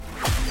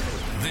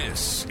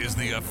This is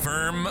the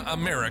Affirm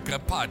America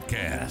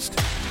podcast,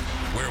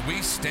 where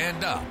we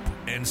stand up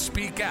and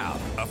speak out,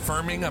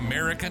 affirming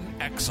American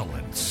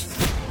excellence.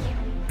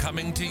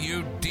 Coming to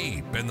you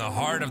deep in the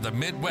heart of the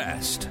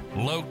Midwest,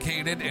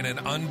 located in an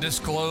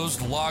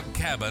undisclosed log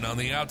cabin on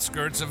the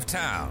outskirts of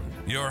town.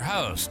 Your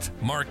host,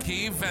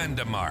 Marquis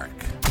Vandemark.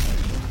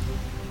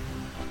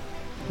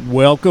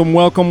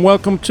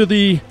 Welcome to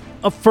the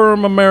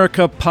Affirm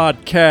America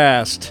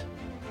podcast.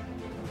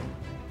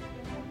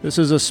 This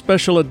is a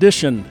special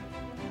edition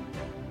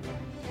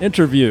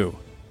interview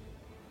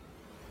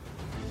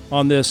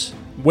on this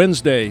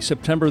Wednesday,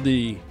 September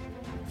the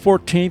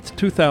 14th,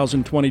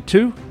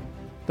 2022.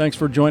 Thanks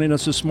for joining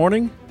us this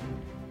morning.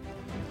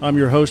 I'm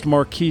your host,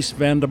 Marquis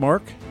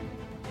Vandemark.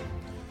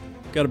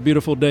 Got a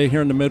beautiful day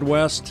here in the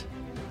Midwest.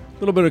 A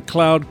little bit of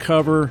cloud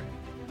cover,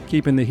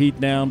 keeping the heat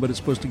down, but it's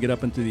supposed to get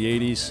up into the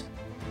 80s.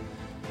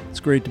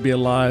 It's great to be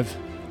alive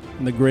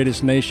in the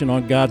greatest nation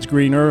on God's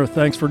green earth.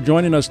 Thanks for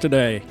joining us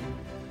today.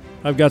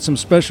 I've got some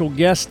special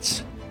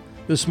guests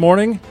this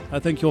morning I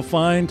think you'll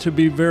find to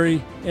be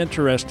very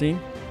interesting.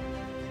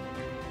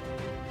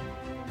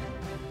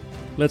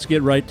 Let's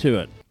get right to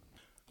it.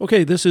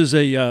 Okay, this is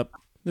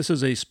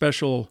a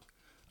special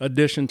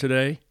addition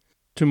today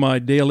to my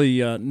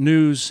daily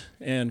news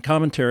and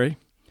commentary.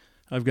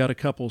 I've got a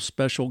couple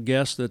special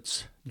guests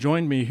that's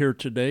joined me here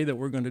today that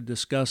we're going to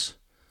discuss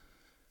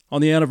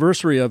on the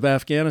anniversary of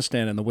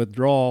Afghanistan and the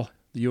withdrawal,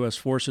 the U.S.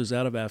 forces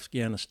out of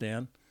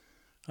Afghanistan.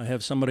 I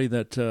have somebody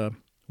that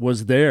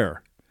was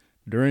there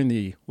during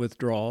the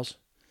withdrawals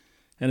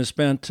and has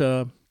spent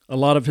a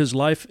lot of his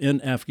life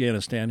in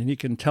Afghanistan, and he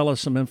can tell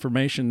us some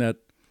information that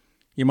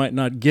you might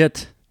not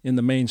get in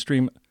the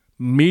mainstream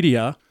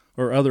media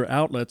or other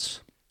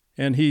outlets,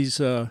 and he's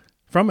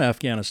from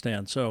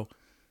Afghanistan. So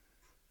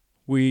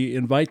we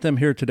invite them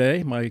here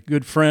today. My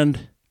good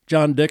friend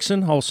John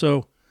Dixon,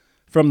 also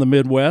from the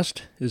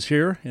Midwest, is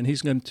here, and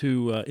he's going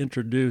to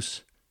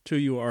introduce to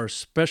you our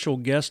special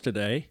guest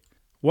today.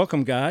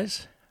 Welcome,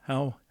 guys.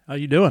 How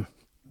you doing?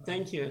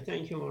 Thank you,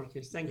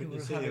 Marcus. Thank you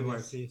for having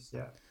us.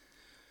 Yeah.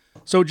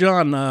 So,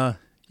 John,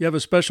 you have a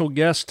special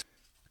guest,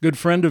 good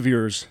friend of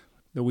yours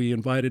that we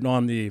invited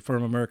on the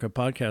Affirm America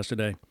podcast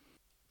today.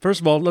 First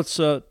of all, let's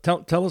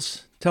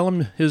tell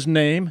him his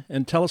name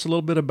and tell us a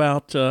little bit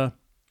about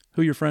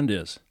who your friend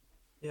is.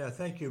 Yeah,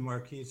 thank you,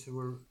 Marquis.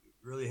 We're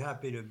really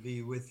happy to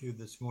be with you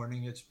this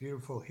morning. It's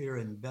beautiful here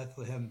in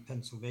Bethlehem,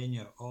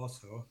 Pennsylvania,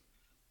 also,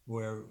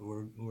 where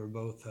we're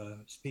both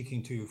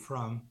speaking to you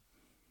from.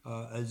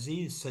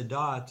 Aziz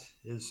Sadat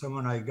is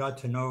someone I got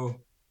to know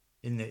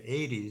in the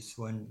 80s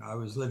when I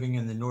was living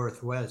in the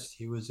Northwest.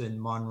 He was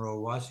in Monroe,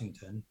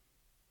 Washington.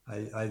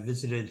 I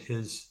visited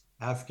his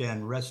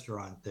Afghan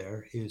restaurant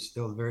there. He was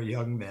still a very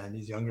young man.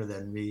 He's younger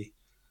than me.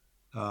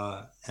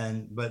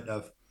 But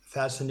a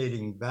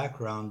fascinating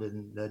background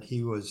in that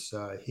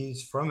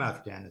he's from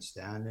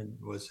Afghanistan and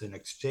was an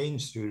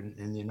exchange student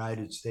in the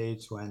United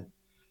States when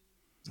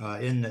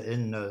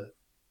in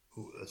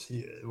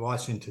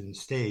Washington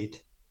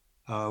State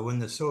when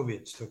the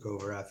Soviets took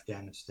over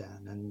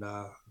Afghanistan, and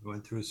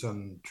went through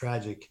some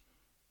tragic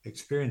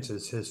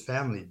experiences. His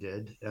family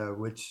did,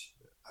 which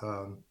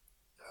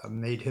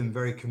made him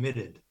very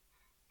committed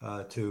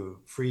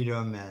to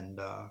freedom and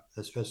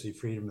especially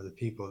freedom of the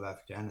people of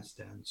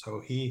Afghanistan.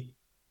 So he,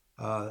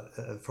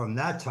 from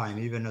that time,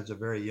 even as a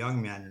very young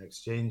man, an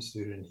exchange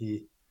student,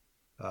 he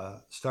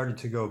started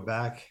to go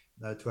back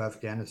to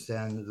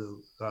Afghanistan.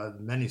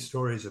 Many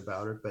stories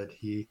about it, but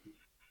he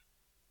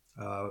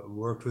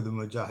worked with the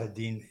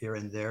Mujahideen here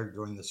and there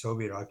during the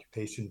Soviet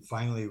occupation,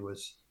 finally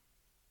was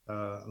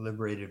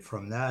liberated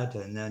from that.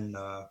 And then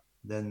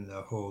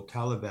the whole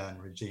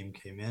Taliban regime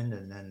came in,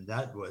 and then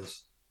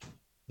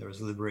there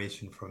was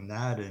liberation from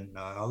that. And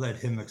I'll let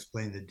him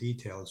explain the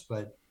details.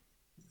 But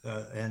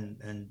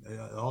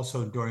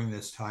also during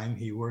this time,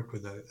 he worked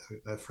with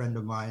a friend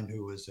of mine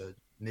who was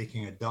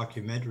making a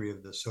documentary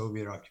of the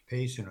Soviet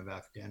occupation of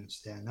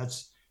Afghanistan.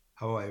 That's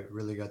how I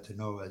really got to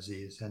know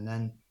Aziz. And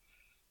then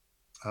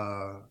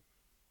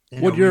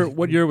what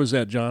year was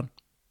that, John?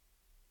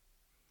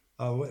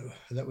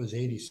 That was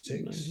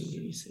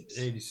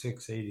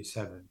 86,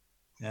 87.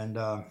 And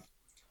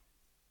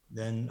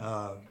then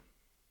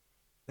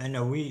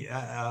we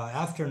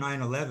after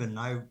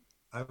 9/11,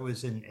 I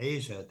was in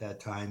Asia at that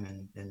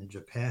time, in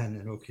Japan,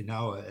 in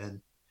Okinawa,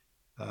 and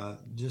I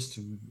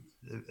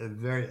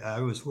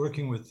was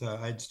working with,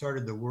 I'd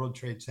started the World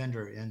Trade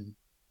Center in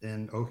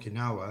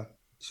Okinawa.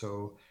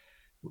 So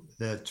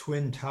the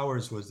Twin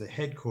Towers was the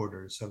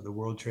headquarters of the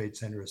World Trade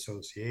Center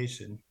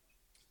Association.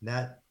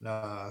 That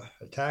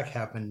attack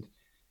happened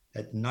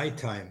at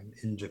nighttime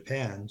in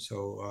Japan.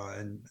 So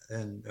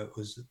and it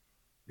was,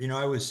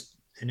 I was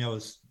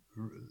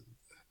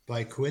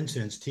by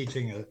coincidence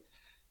teaching a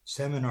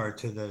seminar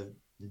to the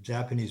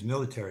Japanese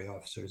military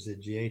officers, the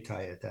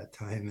Jietai at that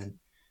time, and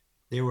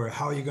they were,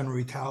 how are you going to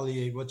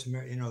retaliate? What's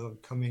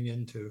coming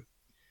in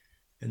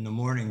the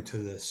morning to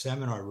the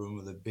seminar room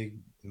with the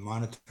big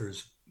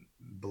monitors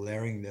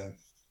blaring the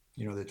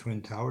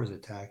Twin Towers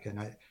attack. And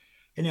I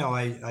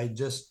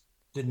just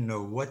didn't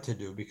know what to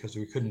do because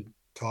we couldn't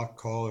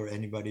call or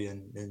anybody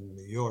in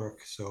New York.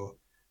 So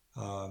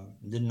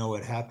didn't know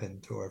what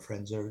happened to our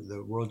friends there.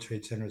 The World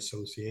Trade Center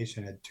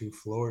Association had 2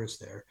 floors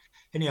there.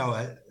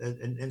 Anyhow,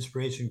 an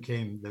inspiration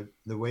came.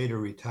 The way to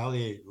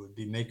retaliate would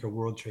be make a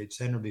World Trade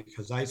Center,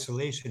 because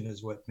isolation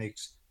is what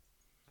makes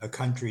a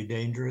country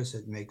dangerous.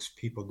 It makes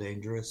people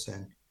dangerous,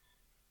 and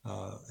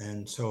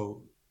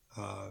so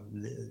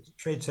the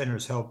trade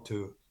centers help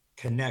to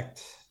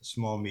connect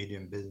small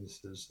medium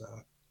businesses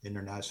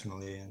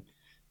internationally and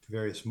to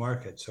various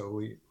markets. So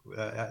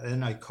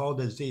and I called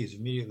Aziz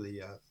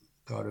immediately.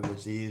 Thought of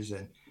Aziz,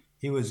 and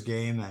he was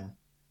game,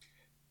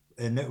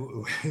 and it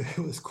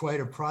was quite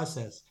a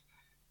process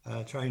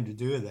trying to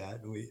do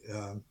that.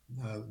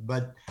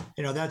 But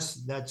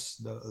that's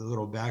the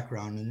little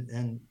background,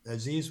 and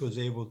Aziz was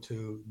able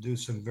to do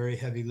some very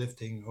heavy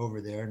lifting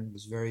over there, and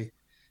was very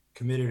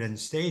committed and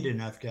stayed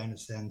in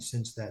Afghanistan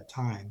since that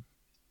time,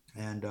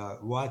 and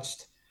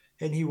watched.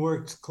 And he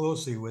worked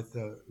closely with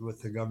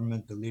the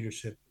government, the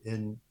leadership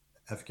in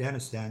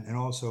Afghanistan, and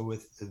also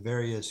with the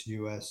various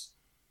U.S.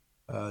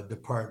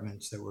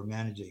 Departments that were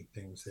managing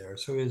things there.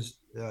 So his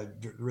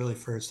really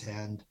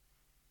firsthand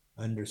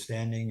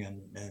understanding,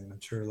 and I'm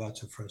sure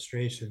lots of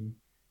frustration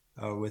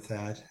with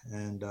that,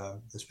 and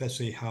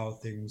especially how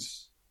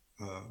things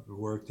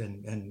worked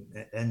and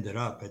ended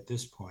up at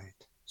this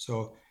point.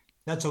 So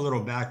that's a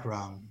little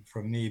background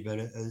from me. But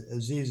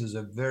Aziz is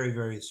a very,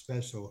 very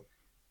special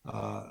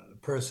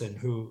person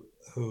who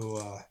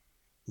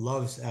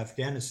loves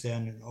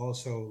Afghanistan and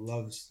also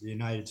loves the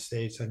United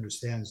States,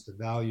 understands the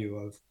value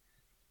of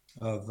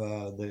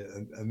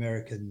the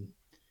American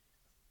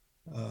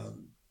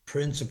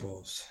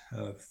principles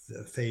of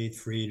faith,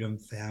 freedom,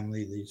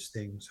 family. These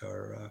things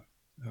are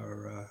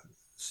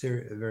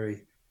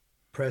very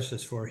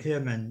precious for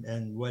him,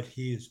 and what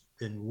he's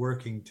been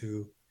working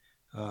to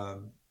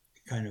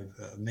kind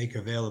of make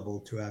available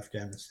to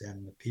Afghanistan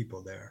and the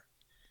people there.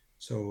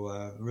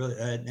 So really,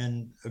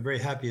 and I'm very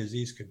happy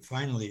Aziz could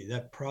finally.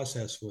 That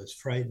process was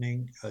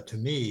frightening to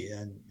me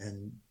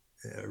and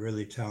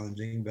really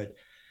challenging, but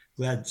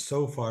glad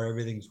so far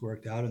everything's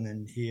worked out. And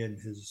then he and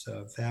his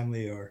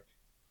family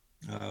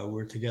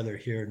we're together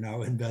here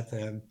now in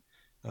Bethlehem,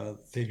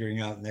 figuring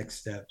out next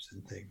steps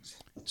and things.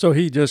 So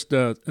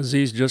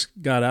Aziz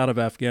just got out of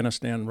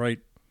Afghanistan right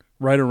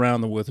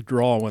around the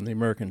withdrawal, when the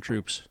American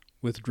troops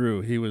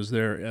withdrew. He was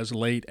there as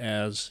late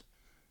as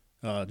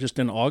just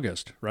in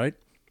August, right?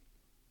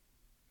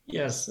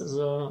 Yes,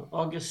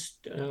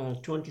 August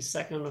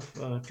 22nd of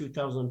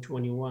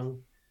 2021.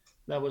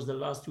 That was the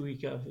last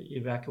week of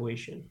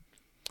evacuation.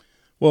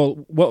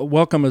 Well,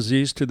 welcome,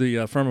 Aziz, to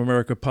the Firm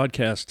America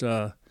podcast.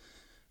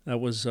 That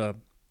was a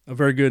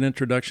very good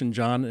introduction,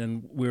 John,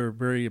 and we're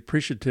very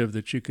appreciative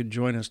that you could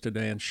join us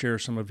today and share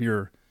some of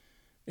your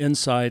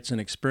insights and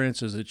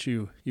experiences that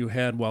you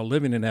had while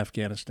living in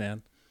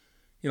Afghanistan.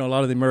 A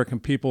lot of the American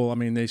people,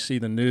 they see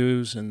the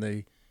news and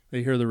they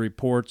hear the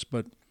reports,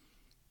 but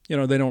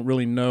they don't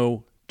really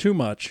know too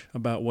much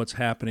about what's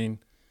happening.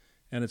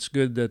 And it's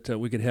good that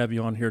we could have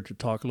you on here to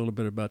talk a little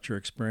bit about your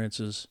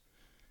experiences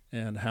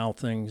and how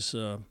things,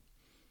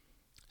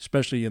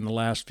 especially in the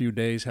last few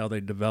days, how they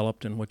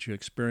developed and what you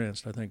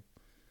experienced. I think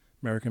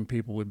American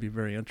people would be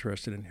very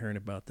interested in hearing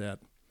about that.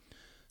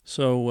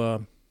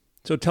 So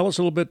tell us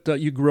a little bit.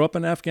 You grew up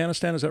in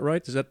Afghanistan, is that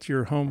right? Is that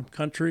your home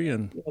country?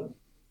 And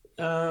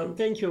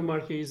thank you,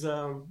 Marquis.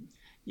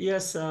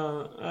 Yes,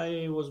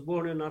 I was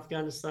born in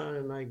Afghanistan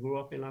and I grew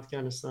up in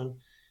Afghanistan.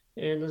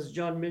 And as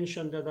John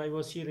mentioned, that I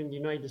was here in the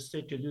United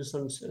States to do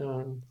some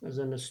as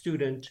a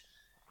student.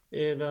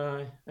 And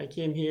I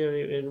came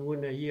here and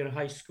went a year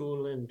high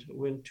school and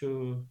went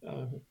to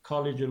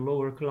college in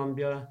Lower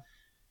Columbia,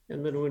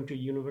 and then went to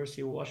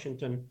University of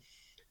Washington.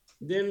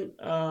 Then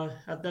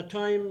at that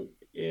time,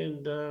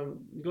 and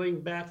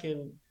going back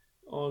in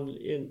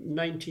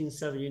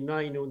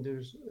 1979,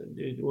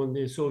 when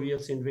the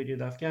Soviets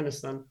invaded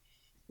Afghanistan,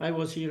 I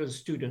was here as a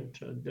student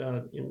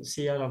in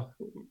Seattle,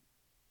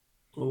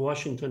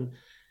 Washington,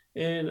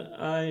 and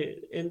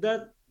in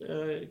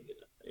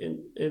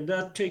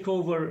that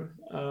takeover,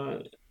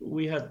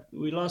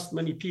 we lost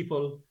many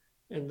people,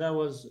 and that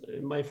was,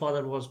 my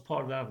father was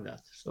part of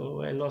that.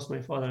 So I lost my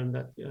father in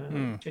that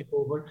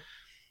takeover,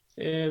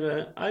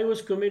 and I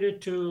was committed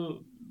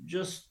to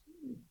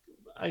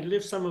I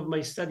left some of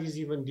my studies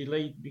even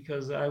delayed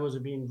because I was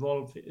being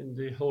involved in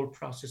the whole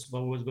process of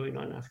what was going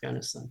on in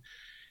Afghanistan.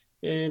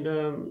 And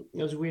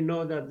as we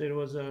know that there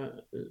was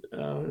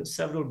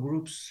several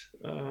groups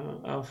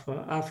of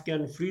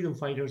Afghan freedom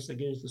fighters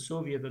against the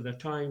Soviet at the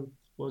time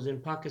was in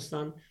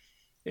Pakistan,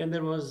 and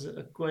there was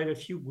quite a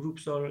few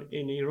groups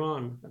in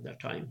Iran at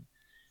that time.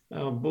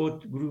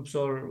 Both groups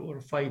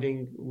were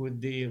fighting with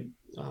the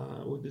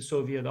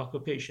Soviet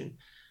occupation.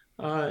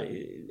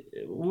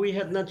 We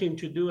had nothing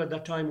to do at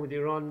that time with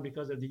Iran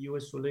because of the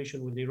U.S.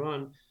 relation with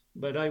Iran,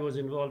 but I was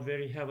involved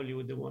very heavily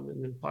with the one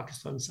in the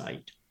Pakistan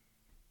side.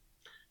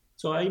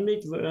 So I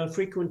made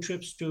frequent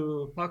trips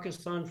to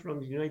Pakistan from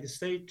the United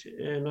States,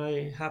 and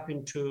I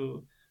happened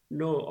to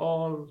know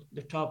all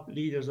the top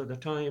leaders at the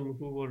time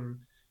who were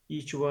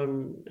each one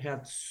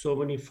had so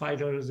many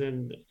fighters,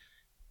 and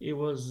it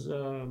was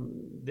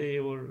they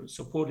were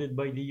supported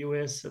by the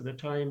U.S. at the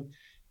time,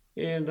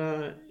 and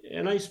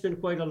I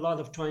spent quite a lot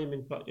of time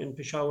in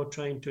Peshawar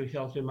trying to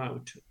help him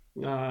out,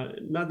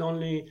 not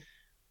only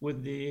with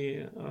the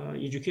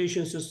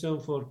education system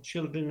for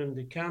children in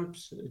the camps,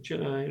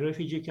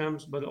 refugee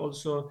camps, but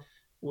also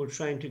we're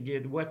trying to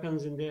get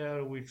weapons in there.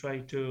 We try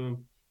to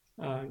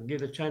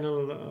get a channel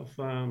of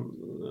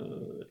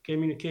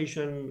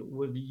communication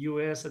with the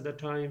U.S. at the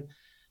time.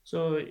 So,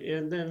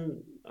 and then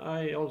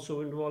I also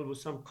involved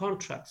with some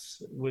contracts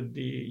with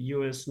the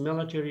U.S.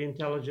 military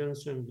intelligence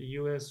and the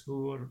U.S. who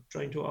were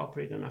trying to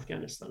operate in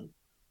Afghanistan.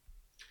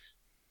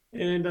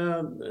 And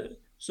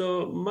so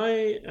my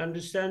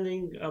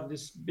understanding of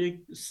this big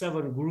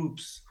 7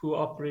 groups who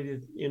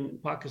operated in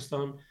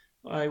Pakistan,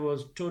 I was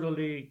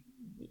totally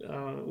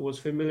was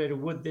familiar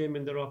with them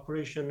in their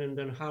operation, and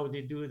then how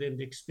they do it and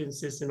the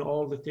expenses and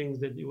all the things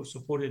that they were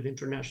supported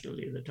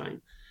internationally at the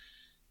time.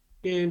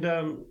 And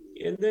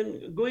then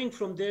going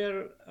from there,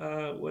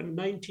 when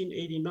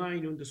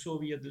 1989, when the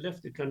Soviet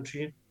left the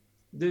country,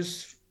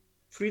 this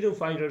freedom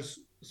fighters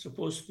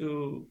supposed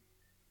to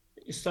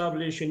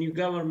establish a new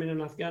government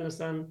in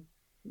Afghanistan,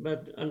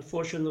 but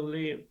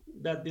unfortunately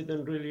that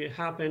didn't really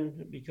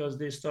happen because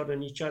they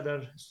started each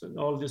other. So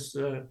all these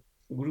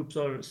groups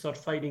start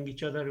fighting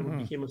each other, and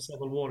it became a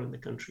civil war in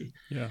the country.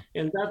 Yeah.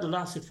 And that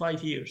lasted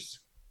 5 years,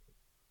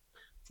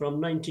 from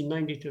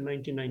 1990 to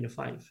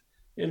 1995.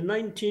 In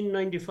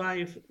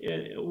 1995,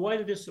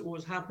 while this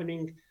was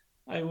happening,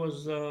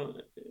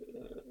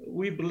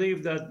 we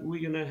believed that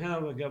we're going to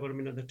have a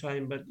government at the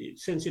time, but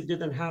since it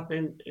didn't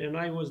happen, and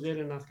I was there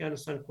in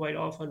Afghanistan quite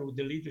often with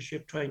the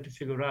leadership trying to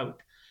figure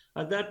out.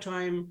 At that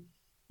time,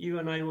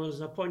 even I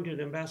was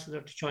appointed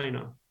ambassador to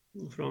China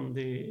from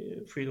the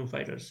freedom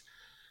fighters.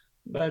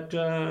 But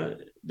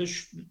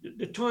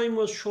the time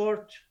was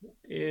short,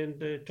 and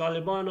the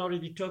Taliban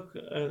already took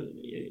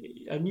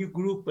a new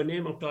group. The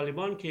name of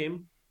Taliban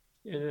came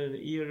in the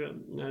year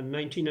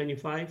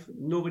 1995.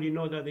 Nobody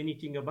knew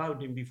anything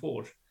about him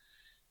before.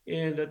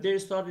 And they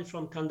started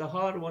from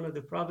Kandahar, one of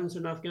the provinces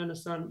in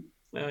Afghanistan,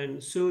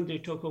 and soon they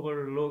took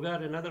over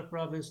Logar, another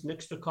province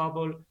next to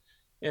Kabul,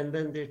 and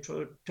then they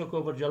took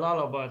over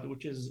Jalalabad,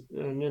 which is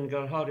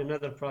Nangarhar,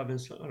 another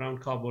province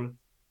around Kabul.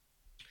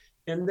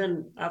 And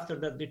then after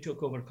that, they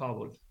took over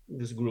Kabul,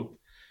 this group.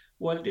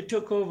 Well, they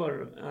took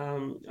over.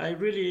 I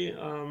really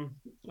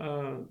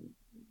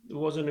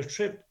was on a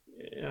trip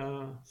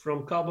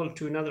from Kabul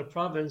to another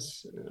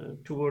province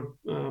toward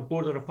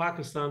border of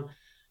Pakistan,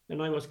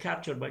 and I was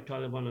captured by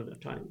Taliban at the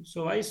time.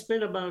 So I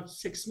spent about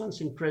 6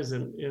 months in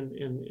prison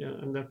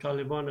in the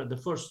Taliban at the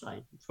first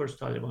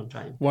Taliban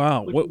time.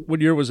 Wow. What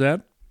year was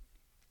that?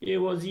 It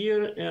was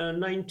year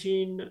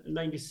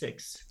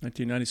 1996.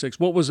 1996.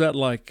 What was that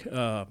like,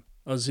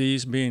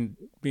 Aziz, being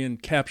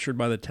captured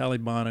by the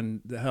Taliban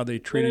and how they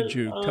treated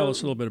you? Tell us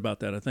a little bit about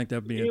that. I think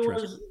that'd be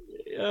interesting.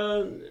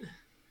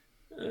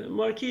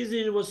 Marquise,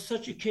 it was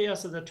such a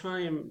chaos at the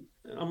time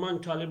among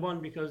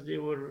Taliban because they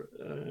were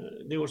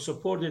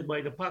supported by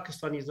the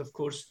Pakistanis, of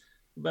course,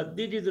 but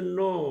they didn't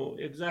know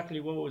exactly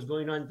what was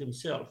going on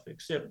themselves,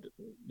 except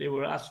they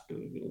were asked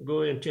to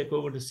go and take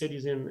over the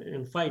cities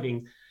and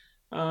fighting.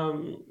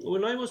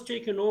 When I was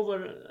taken over,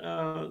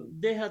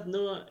 they had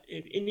no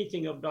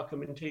anything of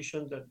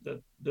documentation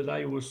that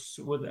I was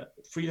with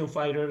freedom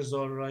fighters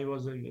or I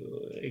was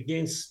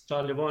against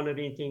Taliban or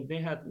anything. They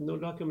had no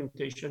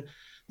documentation.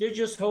 They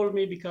just held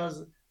me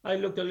because I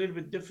looked a little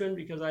bit different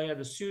because I had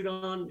a suit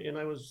on and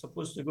I was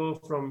supposed to go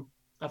from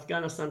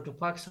Afghanistan to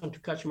Pakistan to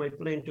catch my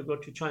plane to go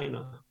to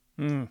China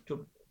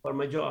for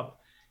my job.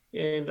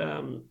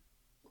 And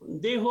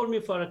they hold me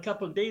for a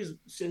couple of days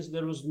since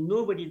there was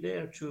nobody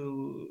there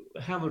to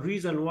have a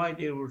reason why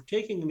they were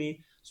taking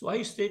me. So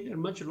I stayed there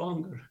much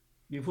longer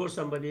before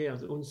somebody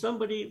else. When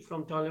somebody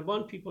from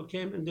Taliban people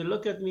came and they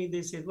look at me,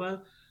 they said,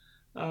 well,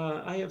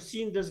 I have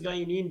seen this guy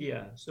in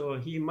India, so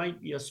he might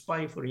be a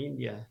spy for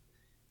India.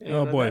 And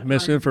oh boy,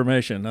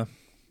 misinformation, huh?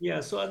 Yeah,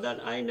 so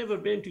I never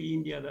been to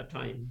India at that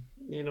time.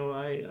 You know,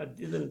 I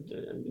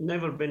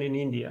never been in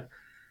India.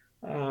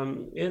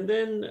 And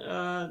then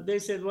they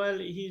said, well,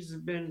 he's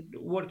been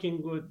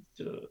working with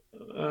the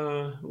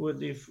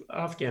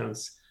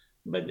Afghans.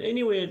 But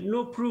anyway,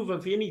 no proof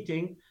of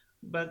anything.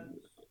 But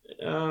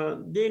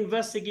they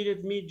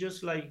investigated me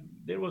just like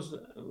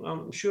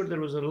I'm sure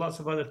there was lots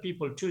of other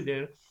people too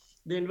there.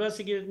 They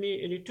investigated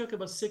me, and it took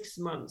about 6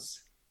 months.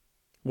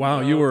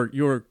 Wow, you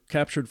were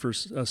captured for a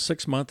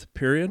 6-month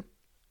period?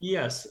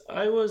 Yes,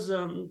 I was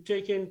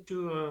taken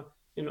to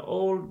an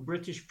old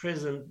British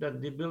prison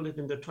that they built it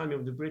in the time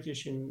of the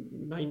British in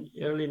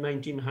early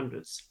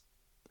 1900s.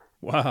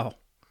 Wow.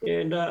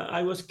 And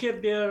I was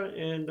kept there,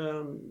 and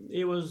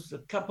it was a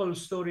couple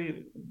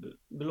story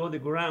below the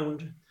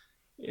ground,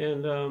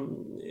 and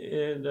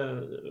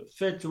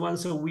fed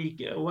once a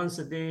week, once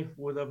a day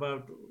with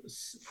about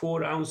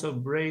 4 ounces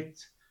of bread.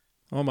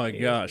 Oh my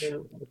gosh.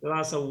 And a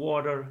glass of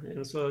water,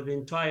 and so the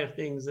entire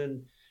things.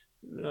 And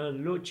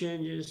no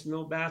changes,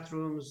 no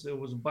bathrooms. There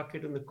was a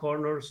bucket in the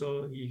corner,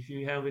 so if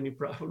you have any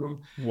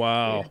problem.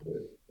 Wow.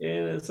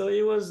 And so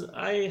it was.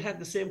 I had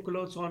the same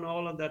clothes on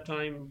all of that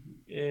time,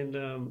 and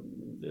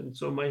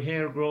so my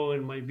hair grow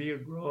and my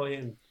beard grow,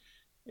 and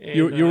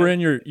You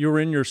were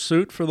in your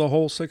suit for the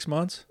whole 6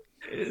 months?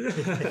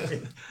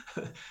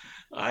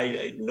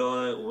 I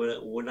know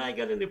when I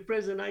got into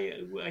prison,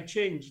 I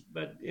changed,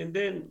 but and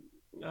then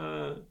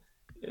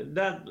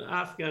that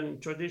Afghan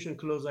tradition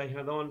clothes I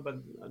had on, but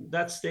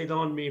that stayed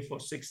on me for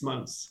 6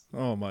 months.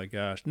 Oh my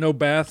gosh! No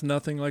bath,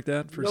 nothing like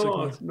that for 6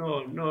 months.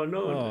 No.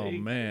 Oh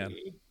man!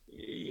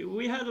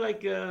 We had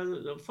like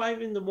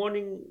 5 in the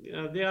morning.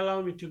 They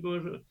allowed me to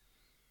go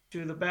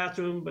to the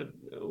bathroom, but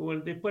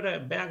when they put a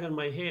bag on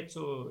my head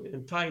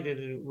and tied it,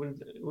 and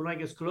when I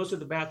get close to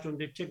the bathroom,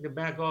 they take the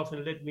bag off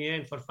and let me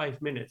in for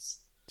 5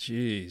 minutes.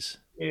 Jeez.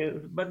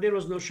 But there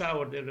was no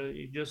shower there,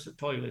 just a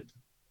toilet.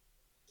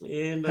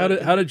 And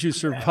how did you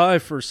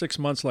survive for 6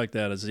 months like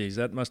that, Aziz?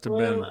 That must have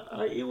been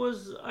I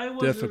was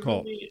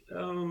difficult. Really,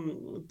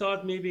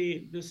 thought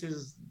maybe this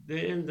is the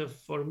end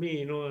for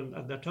me, and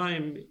at the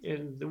time.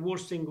 And the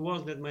worst thing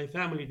was that my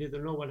family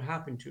didn't know what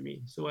happened to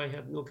me, so I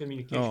had no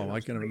communication. Oh, I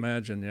can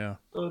imagine, yeah.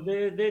 So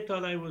they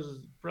thought I was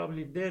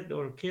probably dead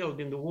or killed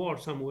in the war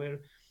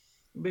somewhere.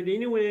 But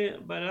anyway,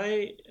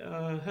 I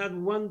had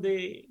one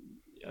day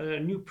a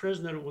new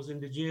prisoner was in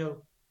the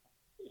jail,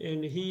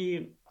 and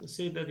he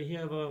said that he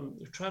have a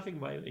traffic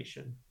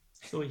violation,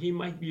 so he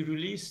might be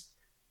released.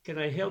 Can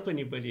I help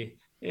anybody?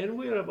 And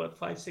we were about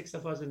 5-6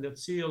 of us in that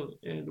cell,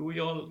 and we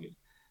all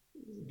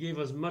gave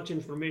as much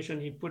information.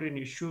 He put in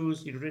his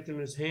shoes, he written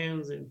his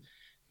hands,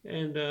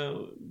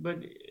 but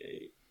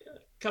a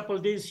couple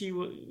of days he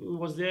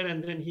was there,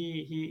 and then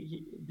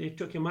they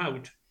took him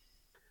out.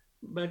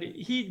 But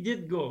he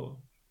did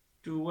go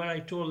to where I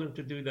told him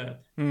to do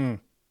that.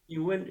 He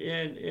went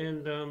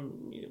and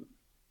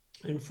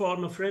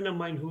informed a friend of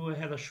mine who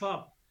had a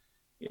shop,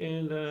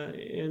 and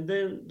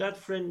then that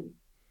friend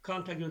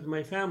contacted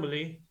my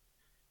family,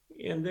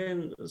 and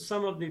then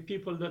some of the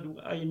people that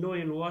I know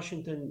in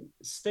Washington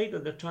State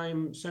at the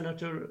time,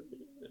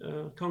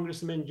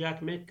 Congressman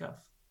Jack Metcalf.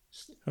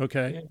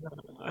 Okay. And,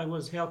 I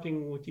was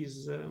helping with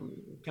his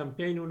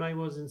campaign when I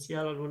was in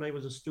Seattle when I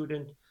was a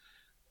student,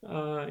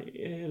 and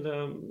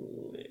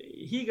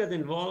he got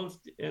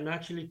involved, and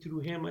actually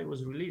through him I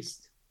was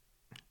released.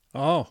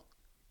 Oh.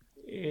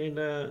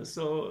 And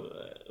so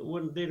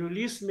when they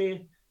released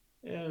me,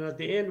 and at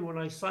the end, when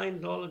I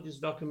signed all of this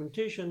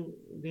documentation,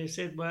 they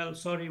said, well,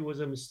 sorry, it was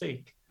a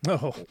mistake.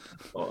 Oh.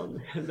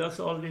 That's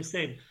all they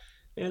said.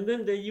 And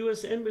then the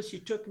U.S. Embassy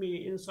took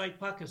me inside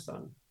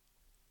Pakistan.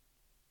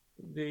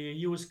 The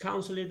U.S.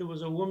 consulate, there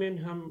was a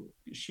woman,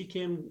 she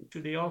came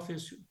to the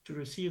office to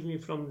receive me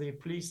from the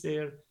police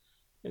there.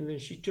 And then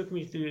she took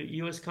me to the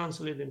U.S.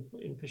 consulate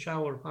in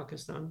Peshawar,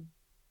 Pakistan.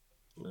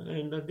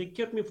 And they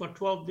kept me for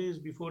 12 days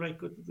before I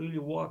could really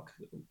walk,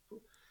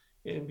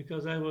 and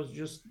because I was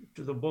just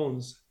to the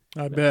bones.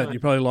 I bet you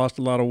probably lost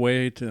a lot of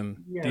weight and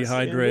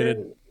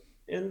dehydrated.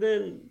 And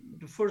then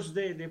the first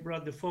day they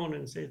brought the phone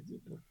and said,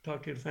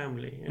 talk to your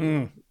family.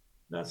 And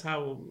that's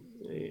how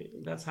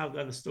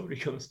that story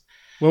goes.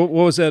 Well,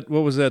 what was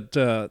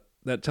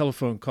that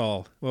telephone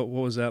call? What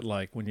was that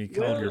like when you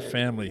called your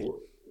family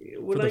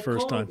for the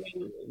first time?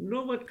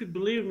 No one could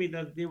believe me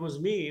that it was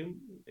me.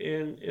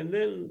 And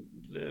then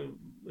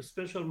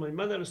especially my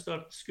mother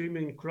started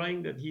screaming and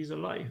crying that he's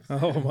alive.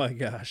 Oh my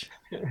gosh.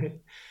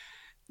 And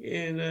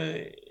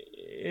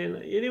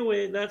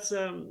anyway, that's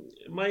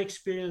my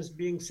experience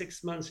being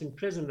 6 months in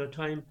prison at the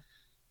time.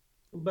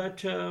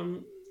 But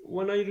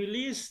when I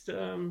released,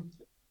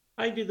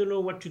 I didn't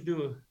know what to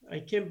do. I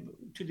came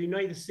to the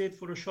United States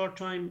for a short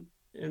time,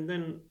 and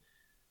then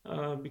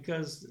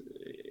because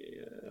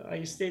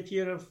I stayed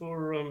here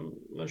for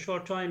a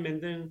short time,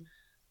 and then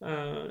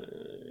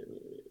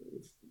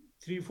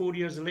 3-4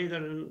 years later,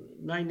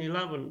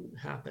 9/11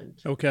 happened.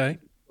 Okay.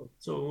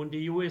 So when the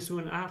U.S.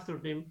 went after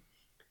them,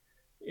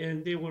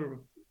 and it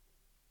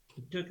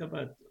took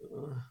about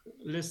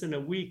less than a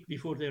week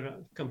before they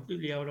were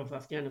completely out of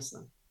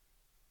Afghanistan.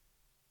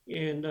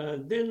 And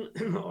then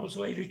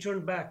also I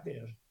returned back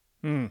there.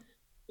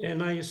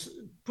 And I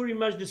pretty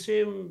much the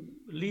same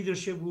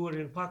leadership who were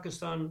in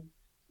Pakistan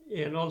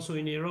and also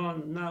in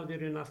Iran. Now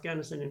they're in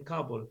Afghanistan and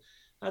Kabul.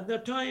 At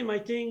that time, I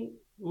think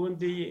when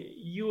the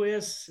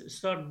U.S.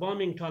 started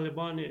bombing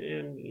Taliban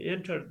and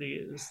entered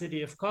the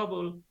city of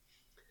Kabul,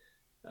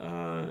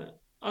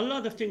 a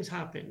lot of things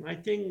happened. I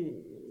think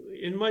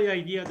in my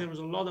idea, there was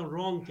a lot of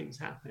wrong things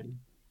happen.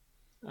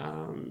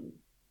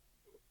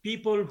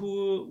 People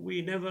who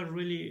we never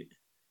really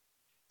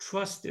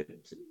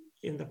trusted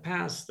in the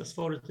past as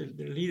far as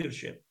the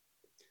leadership,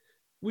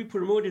 we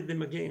promoted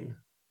them again,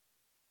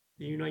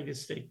 the United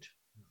States.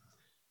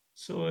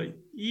 So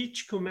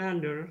each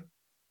commander,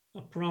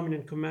 a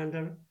prominent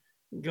commander,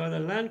 got a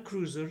Land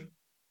Cruiser,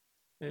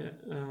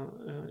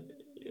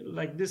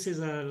 like this is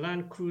a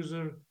Land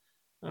Cruiser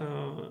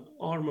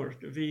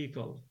armored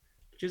vehicle.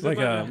 Like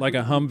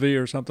a Humvee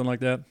or something like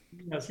that?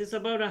 Yes, it's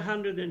about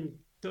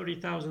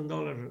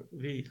 $130,000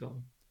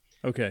 vehicle.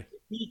 Okay.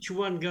 Each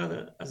one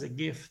got as a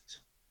gift.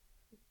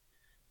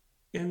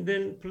 And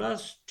then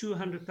plus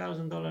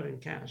 $200,000 in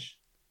cash.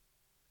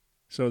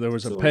 So there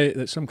was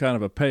some kind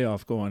of a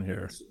payoff going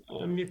here.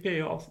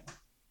 Payoff.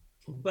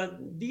 But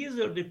these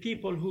are the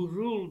people who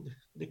ruled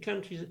the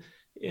country,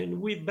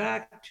 and we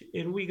backed,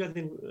 and we got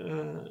the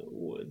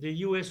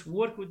U.S.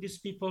 worked with these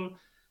people.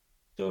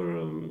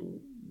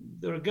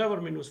 Their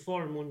government was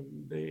formed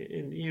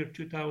in the year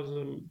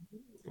 2000.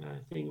 I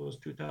think it was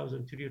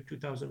 2003 or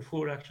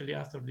 2004. Actually,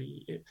 after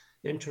the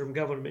interim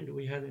government,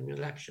 we had an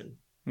election.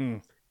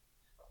 And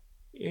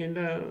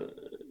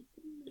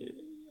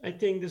I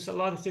think there's a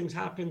lot of things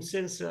happened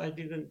since. I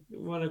didn't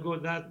want to go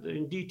that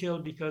in detail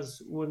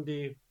because when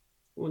the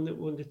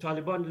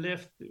Taliban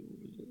left,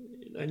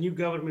 a new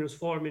government was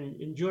formed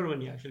in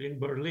Germany, actually in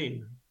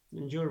Berlin,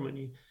 in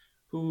Germany,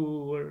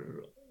 who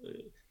were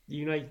the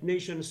United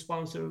Nations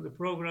sponsor of the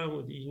program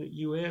with the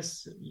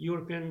U.S.,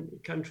 European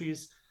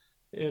countries,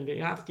 and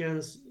the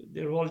Afghans.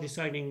 They're all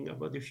deciding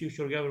about the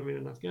future government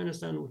in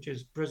Afghanistan, which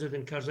is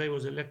President Karzai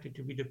was elected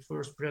to be the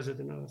first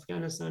president of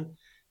Afghanistan.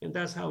 And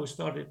that's how we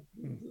started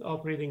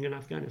operating in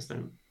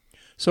Afghanistan.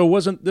 So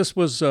when,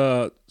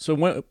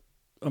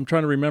 I'm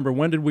trying to remember,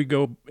 when did we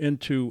go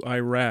into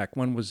Iraq?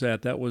 When was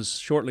that? That was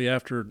shortly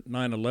after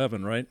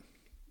 9/11, right?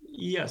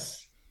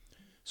 Yes.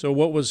 So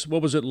what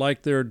was it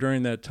like there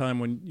during that time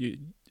when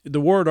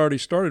the war had already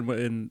started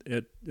in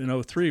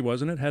 2003,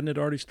 wasn't it? Hadn't it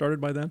already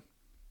started by then?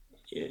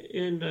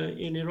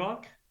 In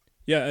Iraq?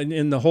 Yeah,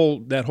 in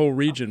that whole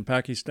region,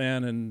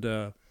 Pakistan and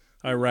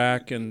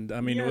Iraq, and I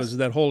mean, yes. It was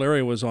that whole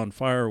area was on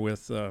fire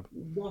with. The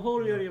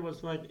whole area was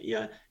fine.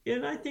 Yeah,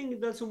 and I think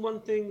that's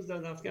one thing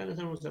that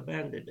Afghanistan was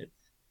abandoned.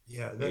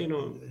 Yeah, they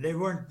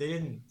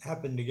didn't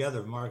happen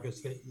together,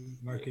 Marcus.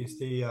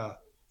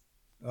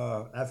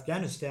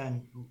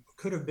 Afghanistan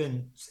could have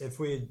been, if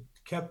we had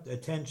kept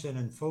attention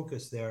and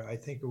focus there, I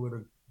think it would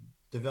have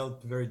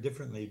developed very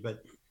differently.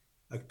 But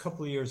a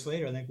couple of years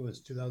later, I think it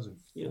was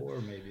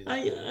 2004, maybe.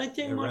 I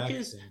think,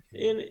 Marcus,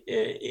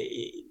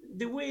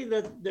 the way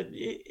that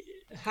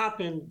it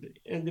happened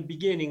in the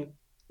beginning,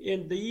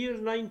 in the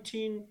year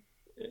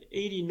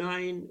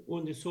 1989,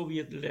 when the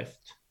Soviet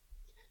left,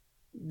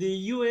 the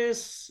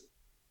U.S.,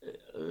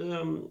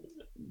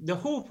 the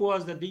hope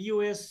was that the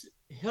U.S.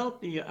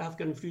 helped the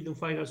Afghan freedom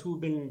fighters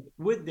who've been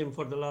with them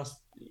for the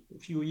last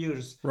few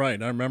years.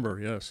 Right, I remember,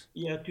 yes.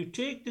 Yeah, to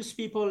take these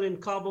people in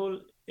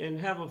Kabul and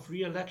have a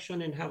free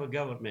election and have a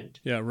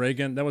government. Yeah,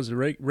 Reagan, that was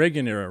the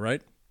Reagan era,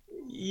 right?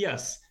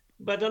 Yes,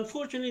 but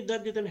unfortunately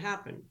that didn't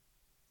happen.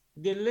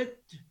 They let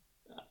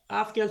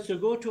Afghans to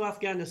go to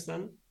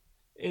Afghanistan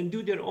and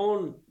do their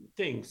own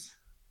things.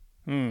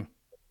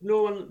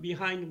 No one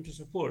behind them to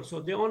support. So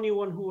the only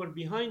one who were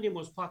behind him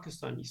was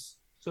Pakistanis.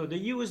 So the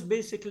U.S.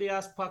 basically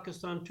asked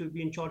Pakistan to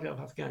be in charge of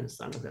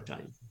Afghanistan at the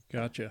time.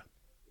 Gotcha.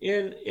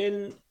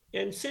 And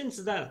since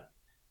that,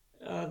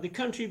 the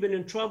country been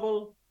in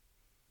trouble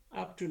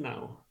up to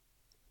now.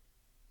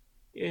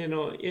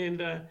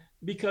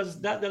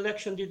 Because that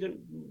election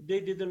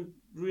didn't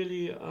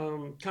really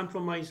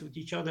compromise with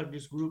each other.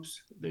 These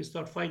groups, they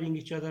start fighting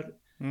each other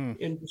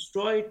and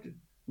destroyed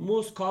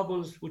most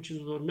Kabuls, which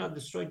was not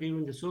destroyed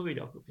during the Soviet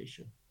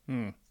occupation.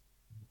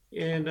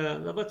 And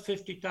about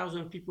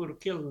 50,000 people were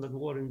killed in the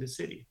war in the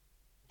city.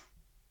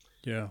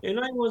 Yeah. And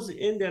I was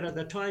in there at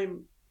the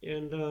time,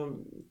 and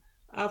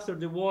after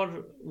the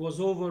war was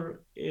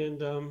over,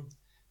 and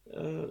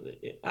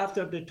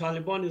after the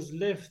Taliban is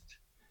left,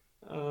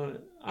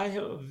 I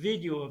have a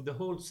video of the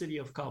whole city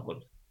of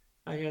Kabul.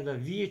 I had a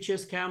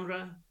VHS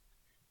camera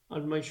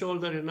on my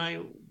shoulder, and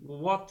I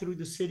walked through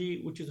the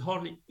city, which is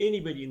hardly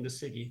anybody in the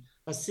city.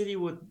 A city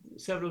with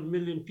several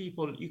million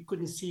people, you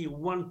couldn't see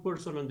one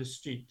person on the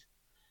street,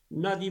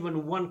 not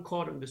even one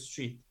car on the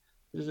street.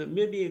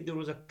 Maybe there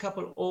was a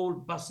couple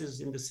old buses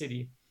in the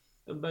city,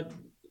 but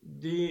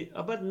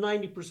about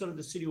 90% of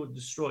the city was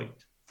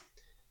destroyed.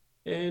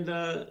 And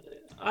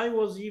I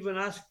was even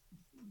asked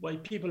by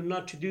people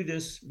not to do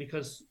this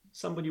because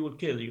somebody will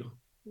kill you,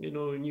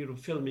 when you're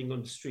filming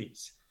on the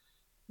streets.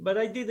 But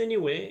I did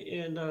anyway,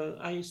 and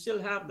I still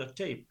have the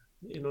tape.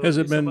 Has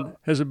it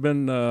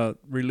been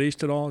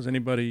released at all? Has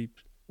anybody?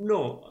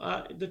 No,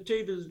 the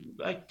tape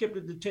I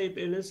kept the tape,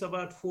 and it's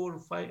about 4,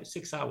 5,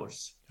 6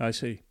 hours. I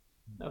see.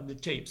 Of the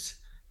tapes.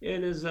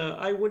 And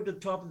I went to the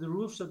top of the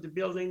roofs of the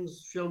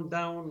buildings, filmed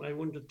down. I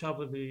went to the top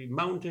of the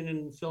mountain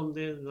and filmed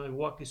it. And I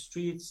walked the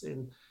streets,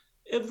 and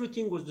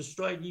everything was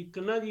destroyed. You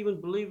cannot even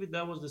believe it.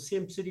 That was the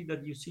same city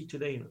that you see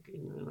today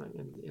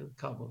in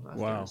Kabul.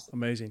 Wow,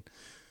 amazing.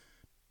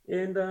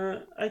 And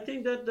I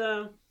think that,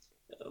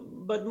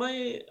 but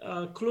my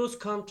close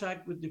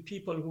contact with the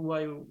people who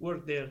I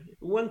worked there,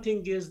 one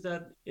thing is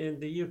that in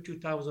the year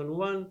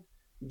 2001,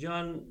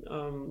 John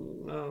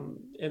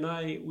and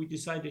we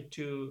decided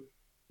to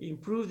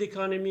improve the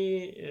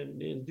economy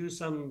and do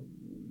some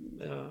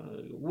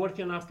work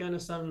in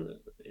Afghanistan.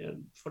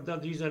 And for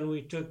that reason,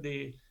 we took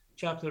the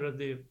chapter of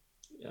the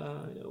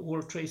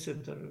World Trade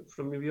Center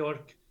from New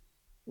York,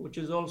 which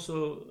is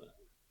also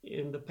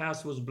in the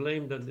past was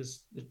blamed that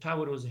the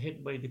tower was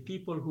hit by the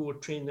people who were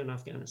trained in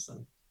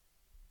Afghanistan.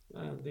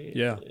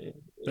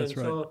 That's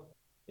right. So,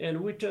 and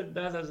we took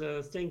that as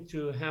a thing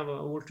to have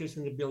a World Trade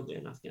Center built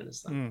in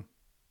Afghanistan,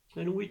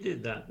 and we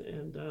did that.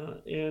 And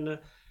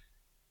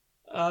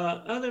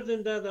other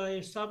than that, I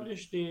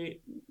established in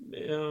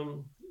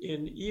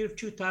year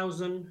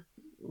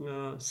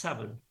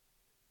 2007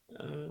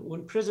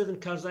 when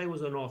President Karzai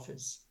was in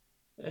office.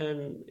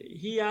 And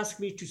he asked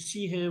me to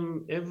see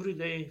him every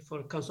day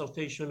for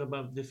consultation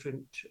about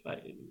different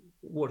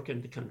work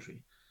in the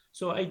country.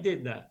 So I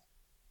did that.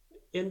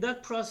 In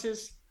that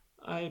process,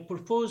 I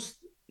proposed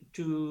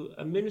to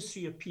a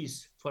Ministry of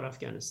Peace for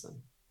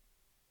Afghanistan.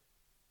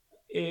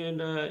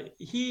 And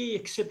he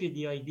accepted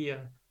the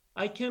idea.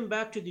 I came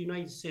back to the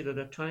United States at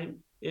that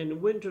time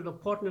and went to the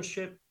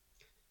partnership.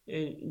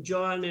 And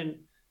John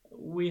and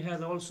we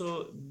had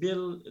also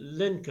Bill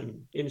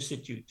Lincoln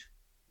Institute.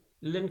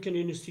 Lincoln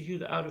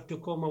Institute out of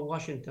Tacoma,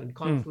 Washington,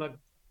 conflict.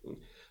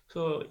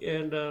 So,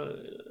 and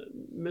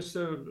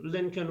Mr.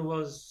 Lincoln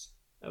was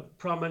a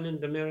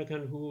prominent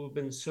American who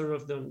been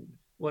served on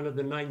one of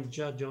the 9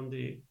 judges on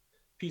the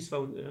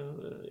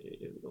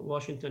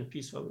Washington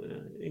Peace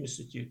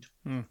Institute.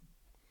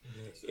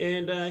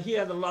 And he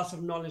had a lot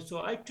of knowledge.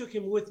 So I took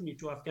him with me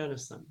to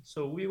Afghanistan.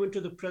 So we went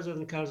to the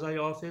President Karzai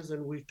office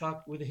and we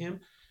talked with him,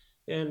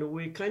 and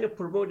we kind of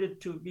promoted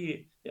to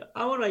be,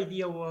 our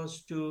idea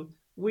was to,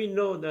 we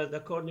know that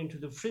according to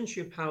the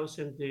Friendship House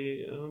and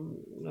the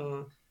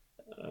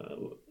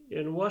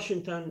in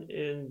Washington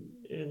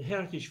and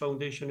Heritage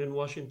Foundation in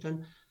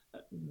Washington,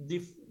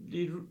 the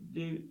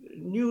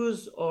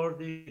news or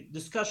the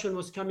discussion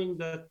was coming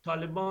that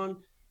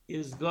Taliban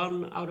is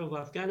gone out of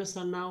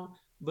Afghanistan now,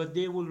 but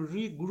they will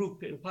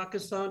regroup in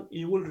Pakistan.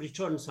 It will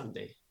return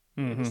someday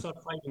and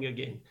start fighting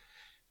again.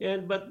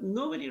 But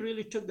nobody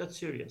really took that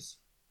serious.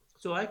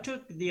 So I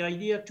took the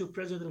idea to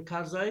President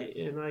Karzai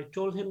and I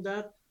told him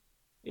that.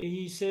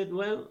 He said,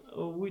 well,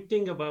 we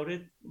think about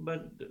it,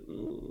 but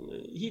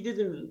he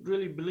didn't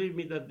really believe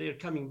me that they're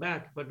coming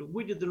back, but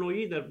we didn't know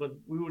either, but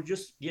we were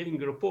just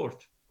getting a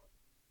report.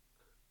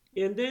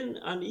 And then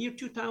in year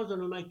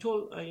 2000, when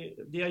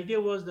the idea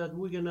was that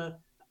we're gonna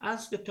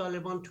ask the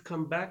Taliban to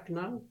come back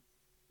now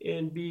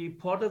and be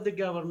part of the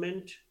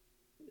government,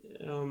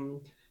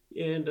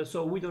 and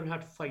so we don't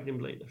have to fight them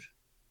later.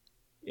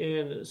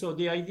 And so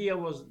the idea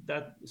was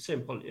that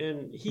simple,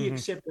 and he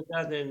accepted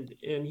that,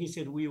 and he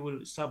said we will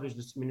establish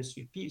this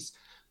Ministry of Peace.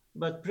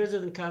 But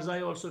President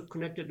Karzai also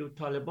connected with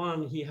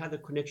Taliban. He had a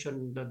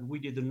connection that we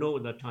didn't know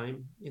at that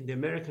time, and the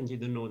Americans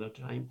didn't know at that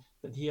time,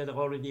 that he had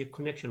already a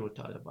connection with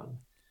Taliban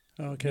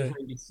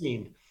behind the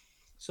scene.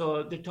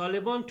 So the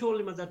Taliban told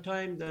him at that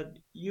time that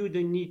you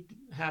didn't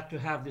have to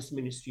have this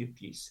Ministry of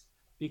Peace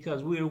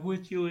because we're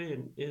with you,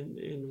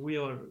 and we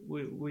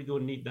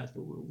don't need that.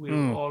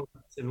 We're all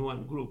in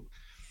one group.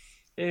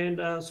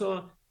 And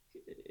so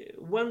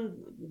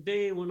one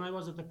day when I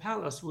was at the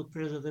palace with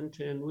President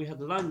and we had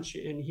lunch,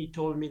 and he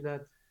told me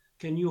that,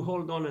 can you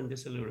hold on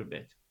this a little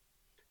bit?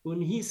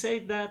 When he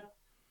said that,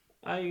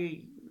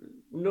 I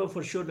know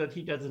for sure that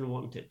he doesn't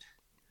want it.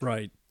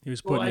 Right. He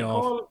was putting you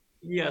off.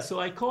 So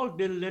I called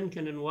Bill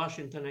Lincoln in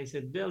Washington. I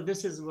said, Bill,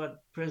 this is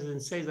what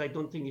President says. I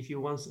don't think if he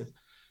wants it.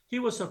 He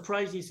was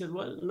surprised. He said,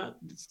 well,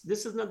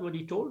 this is not what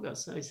he told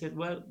us. I said,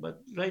 well,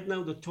 but right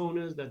now the tone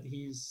is that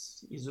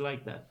he's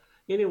like that.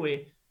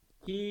 Anyway,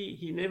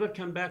 he never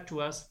came back to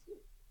us.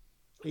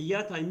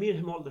 Yet I meet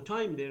him all the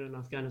time there in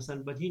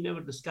Afghanistan, but he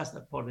never discussed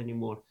that part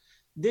anymore.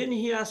 Then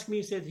he asked me,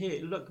 he said,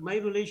 hey, look, my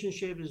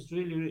relationship is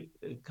really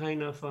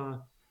kind of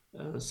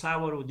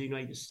sour with the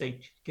United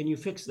States. Can you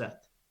fix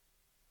that?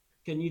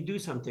 Can you do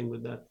something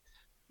with that?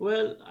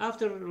 Well,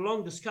 after a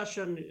long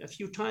discussion a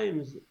few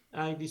times,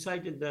 I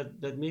decided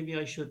that maybe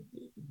I should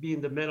be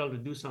in the middle to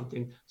do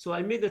something. So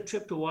I made a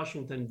trip to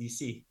Washington,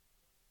 D.C.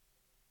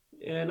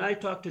 And I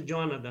talked to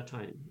John at that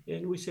time,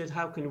 and we said,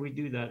 how can we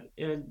do that?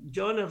 And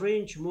John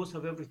arranged most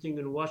of everything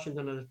in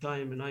Washington at the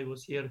time, and I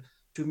was here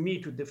to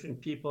meet with different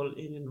people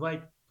and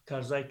invite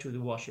Karzai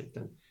to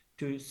Washington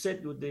to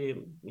sit with the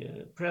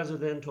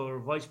president or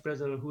vice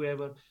president or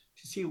whoever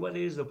to see what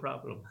is the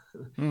problem.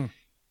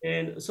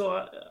 And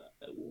so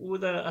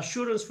with the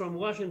assurance from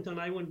Washington,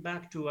 I went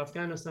back to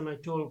Afghanistan. I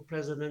told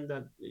President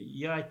that,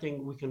 yeah, I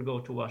think we can go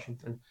to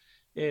Washington.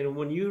 And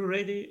when you're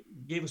ready,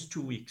 give us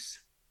 2 weeks.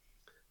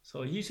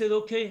 So he said,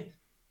 okay,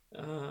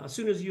 as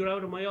soon as you're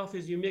out of my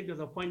office, you make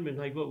the appointment,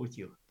 I go with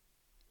you.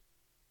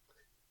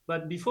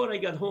 But before I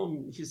got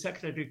home, his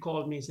secretary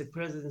called me and said,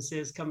 President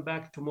says, come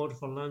back tomorrow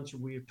for lunch.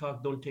 We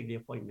talk, don't take the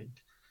appointment.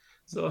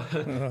 So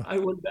I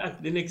went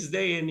back the next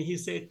day and he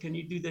said, can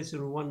you do this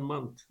in 1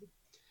 month?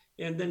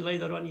 And then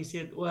later on, he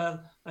said,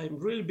 well, I'm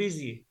really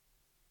busy.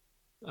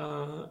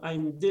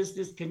 I'm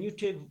this, can you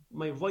take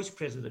my vice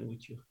president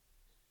with you?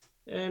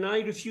 And I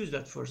refused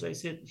at first. I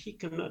said, he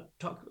cannot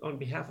talk on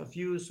behalf of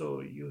you,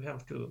 so you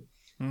have to.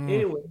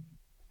 Anyway,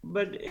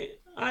 but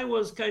I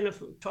was kind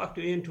of talked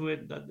into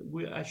it that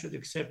I should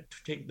accept to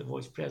take the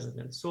vice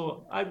president.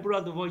 So I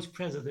brought the vice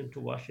president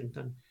to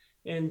Washington,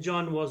 and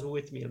John was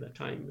with me at the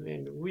time.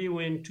 And we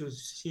went to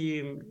see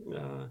him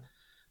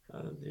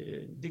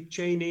Dick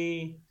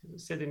Cheney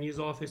sat in his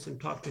office and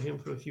talked to him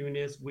for a few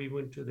minutes. We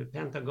went to the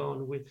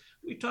Pentagon.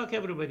 We talked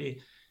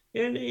everybody.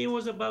 And it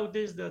was about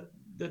this, that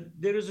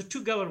there is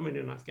two government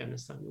in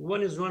Afghanistan.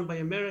 One is run by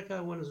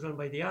America, one is run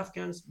by the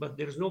Afghans, but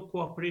there is no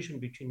cooperation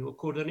between, or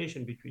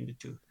coordination between the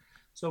two.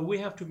 So we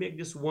have to make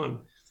this one.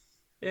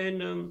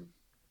 And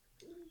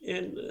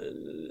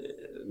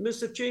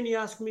Mr. Cheney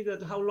asked me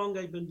that how long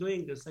I've been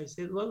doing this. I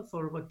said, well,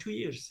 for about 2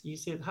 years. He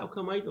said, how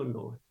come I don't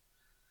know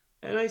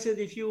it? And I said,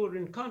 if you were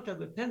in contact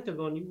with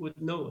Pentagon, you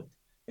would know it.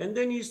 And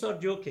then he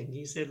started joking.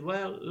 He said,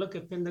 well, look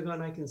at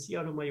Pentagon, I can see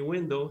out of my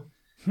window.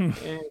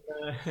 And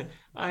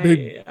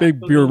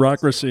big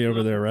bureaucracy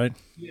over there, right?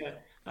 Yeah,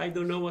 I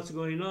don't know what's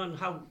going on.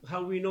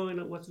 How we know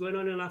what's going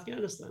on in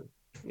Afghanistan?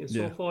 It's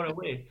so far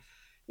away.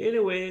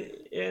 Anyway,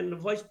 and the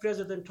vice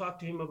president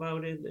talked to him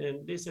about it,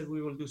 and they said,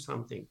 we will do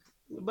something.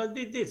 But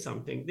they did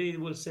something. They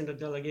will send a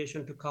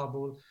delegation to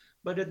Kabul.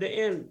 But at the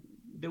end,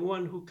 the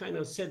one who kind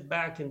of sat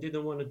back and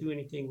didn't want to do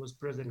anything was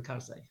President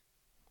Karzai.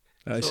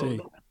 I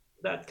see.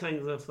 That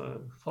kind of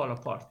fall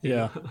apart.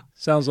 Yeah,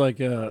 sounds like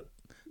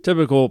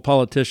typical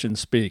politician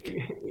speak.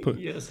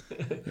 Yes.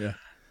 Yeah.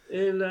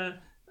 And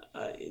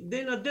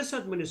then at this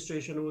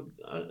administration,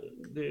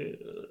 the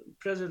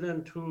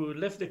president who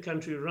left the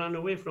country, ran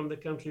away from the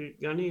country,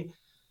 Ghani,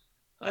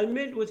 I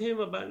met with him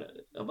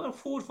about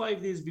 4 or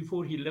 5 days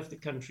before he left the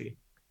country,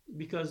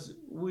 because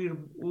we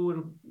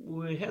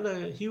had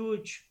a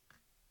huge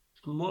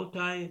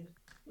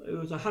it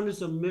was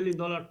 $hundreds of million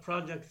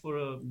project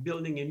for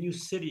building a new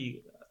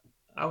city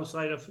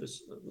outside of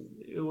this.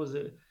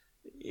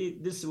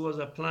 This was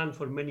a plan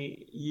for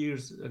many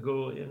years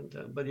ago,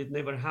 but it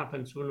never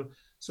happened.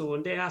 So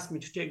when they asked me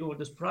to take over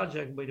this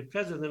project by the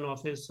president's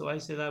office, so I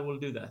said I will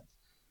do that.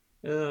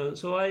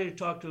 So I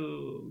talked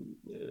to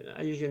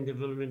Asian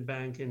Development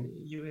Bank and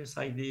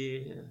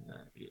USAID,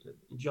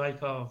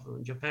 JICA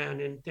of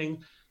Japan and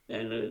things,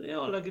 and they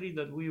all agreed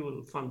that we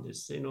will fund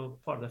this,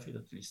 part of it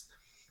at least.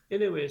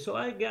 Anyway, so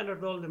I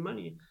gathered all the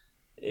money.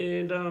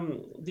 And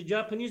the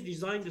Japanese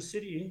designed the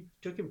city.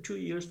 Took him 2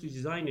 years to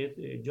design it.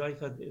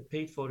 JICA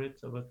paid for it,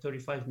 about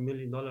 $35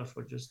 million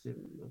for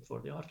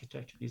the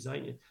architect to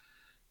design it.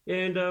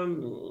 And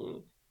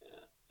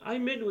I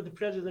met with the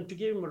president to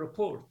give him a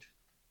report.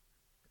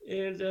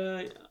 And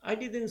I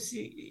didn't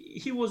see,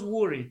 he was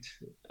worried.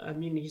 I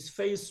mean, his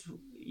face,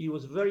 he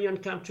was very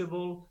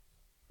uncomfortable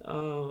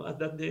at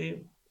that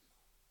day.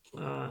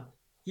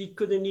 He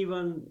couldn't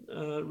even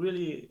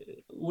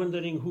really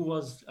wondering who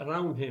was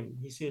around him.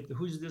 He said,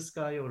 who's this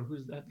guy or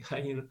who's that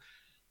guy?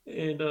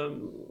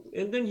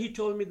 And then he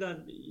told me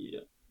that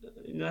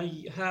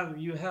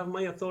you have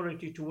my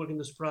authority to work in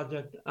this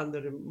project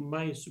under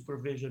my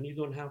supervision. You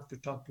don't have to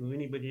talk to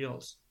anybody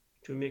else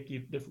to make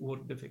it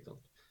work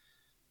difficult.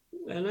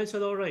 And I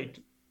said, all right.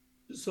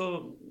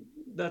 So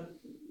that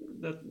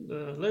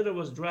letter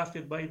was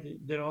drafted by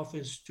their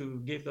office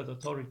to give that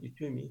authority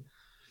to me.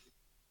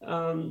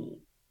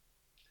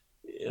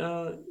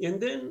 And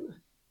then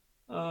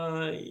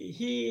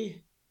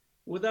he,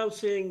 without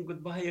saying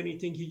goodbye or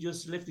anything, he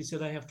just left. He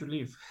said, I have to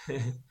leave.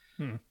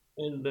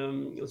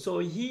 And so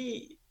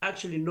he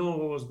actually knew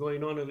what was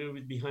going on a little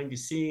bit behind the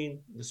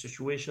scene, the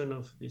situation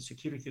of the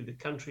security of the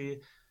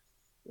country.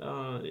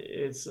 And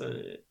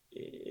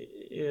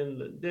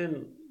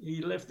then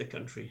he left the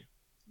country,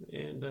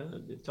 and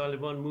the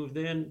Taliban moved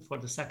in for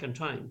the second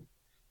time.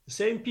 The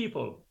same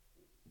people.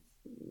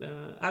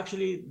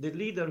 Actually, the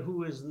leader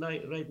who is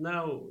right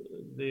now,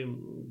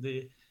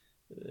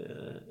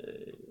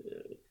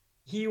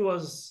 he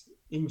was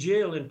in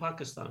jail in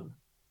Pakistan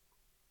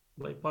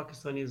by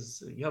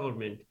Pakistani's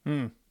government.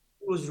 He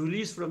was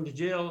released from the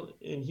jail,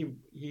 and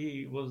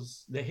he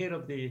was the head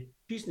of the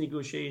peace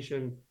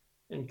negotiation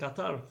in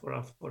Qatar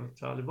for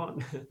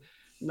Taliban.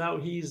 Now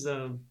he's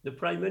the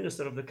prime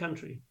minister of the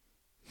country.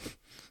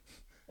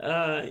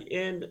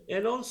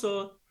 And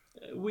also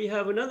we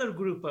have another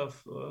group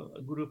of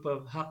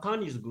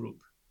Haqqani's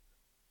group.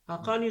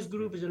 Haqqani's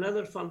group is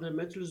another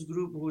fundamentalist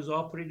group who was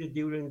operated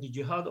during the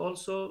jihad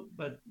also,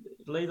 but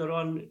later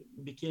on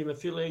became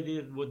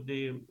affiliated with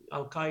the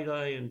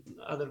Al-Qaeda and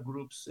other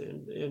groups.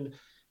 And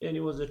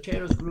it was a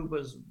terrorist group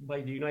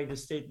by the United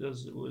States,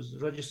 was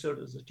registered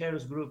as a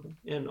terrorist group,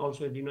 and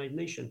also in the United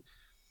Nations.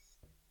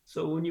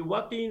 So when you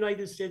walk the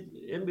United States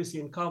Embassy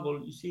in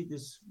Kabul, you see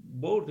this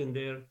board in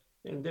there,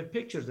 and their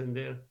pictures in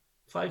there.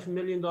 $5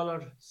 million,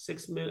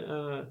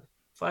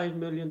 $5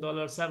 million,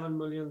 $7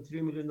 million,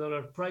 $3 million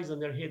prize on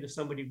their head if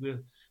somebody will.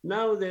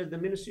 Now they're the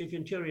Ministry of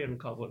Interior in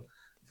Kabul.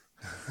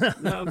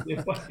 Now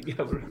they're part of the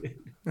government.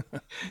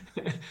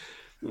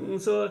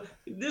 So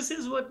this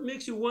is what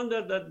makes you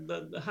wonder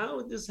that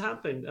how this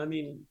happened. I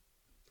mean,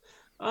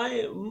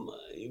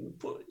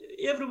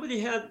 everybody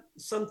had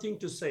something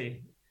to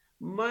say.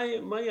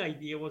 My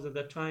idea was at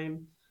the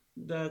time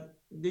that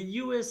the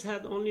U.S.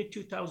 had only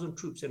 2,000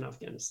 troops in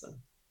Afghanistan.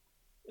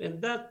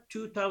 And that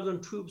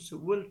 2,000 troops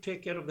will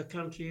take care of the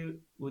country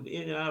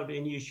without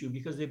any issue,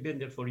 because they've been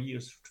there for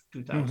years,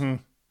 2,000.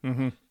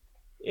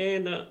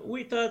 And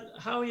we thought,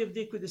 how if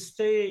they could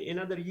stay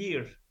another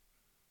year?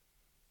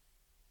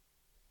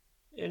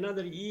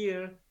 another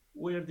year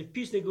where the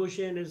peace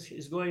negotiation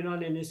is going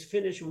on and is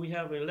finished. We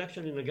have an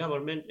election in the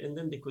government, and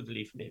then they could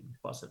leave, maybe,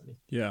 possibly.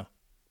 Yeah.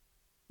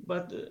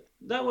 But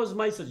that was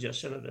my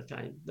suggestion at the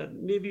time, that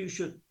maybe you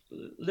should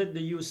let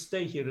the U.S.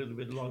 stay here a little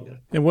bit longer.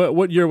 And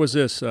what year was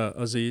this,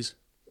 Aziz?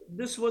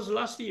 This was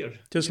last year.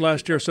 Just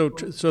last year. So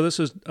this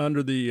is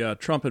under the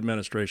Trump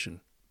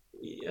administration.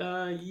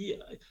 Yeah.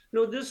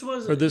 No, this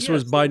was. Or this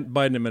was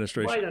Biden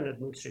administration. Biden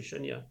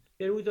administration, yeah.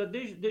 And we thought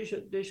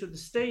they should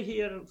stay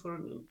here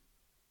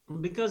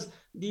because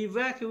the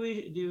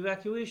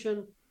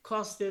evacuation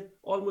costed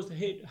almost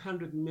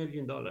 $800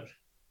 million.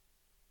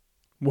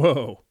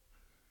 Whoa.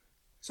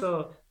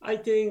 So I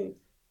think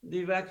the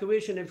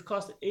evacuation have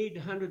cost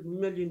 $800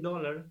 million.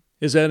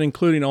 Is that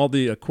including all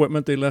the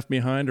equipment they left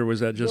behind, or was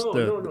that just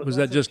was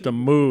that just to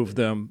move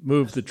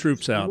the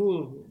troops out?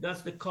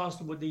 That's the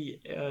cost with the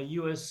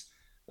U.S.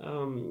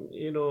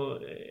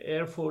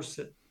 Air Force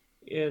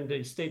and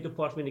the State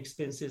Department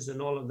expenses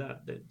and all of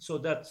that. So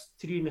that's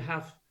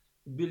 $3.5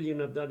 billion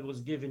of that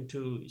was given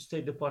to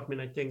State Department,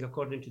 I think,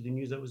 according to the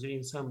news I was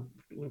reading. Some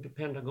went to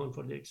Pentagon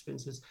for the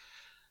expenses.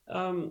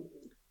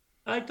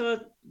 I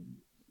thought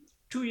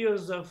 2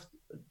 years of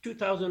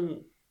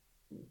 2,000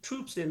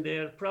 troops in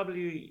there,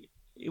 probably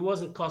it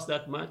wasn't cost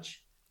that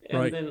much, and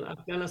right. Then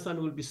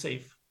Afghanistan will be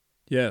safe.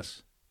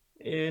 Yes.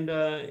 And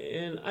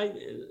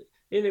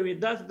anyway,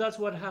 that's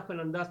what happened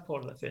on that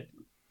part of it.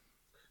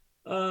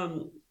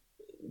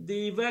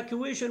 The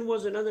evacuation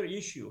was another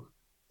issue.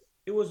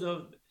 It was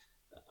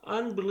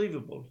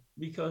unbelievable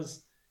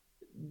because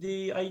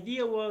the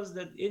idea was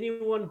that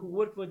anyone who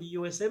worked for the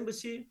U.S.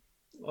 Embassy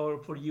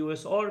or for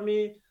U.S.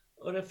 Army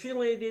or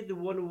affiliated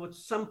one with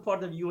some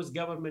part of the U.S.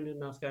 government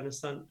in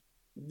Afghanistan,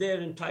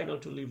 they're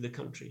entitled to leave the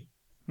country.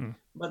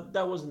 But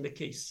that wasn't the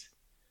case.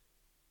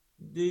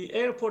 The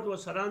airport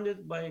was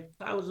surrounded by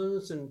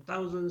thousands and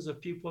thousands of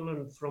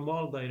people from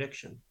all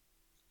directions.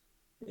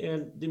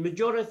 And the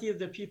majority of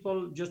the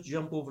people just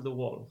jump over the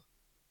wall.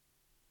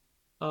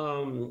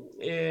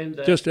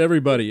 Just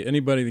anybody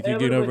that can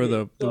get over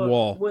the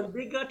wall. When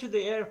they got to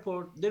the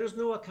airport, there is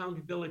no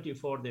accountability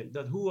for them.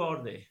 That who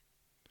are they?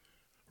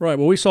 Right.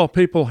 Well, we saw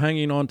people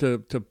hanging on to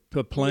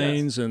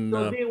planes, yes. And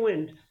so they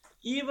went.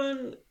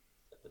 Even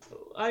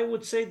I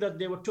would say that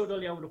they were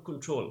totally out of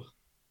control.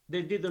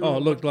 They didn't. Oh,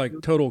 it looked like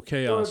total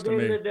chaos to me.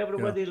 They let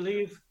everybody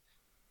leave,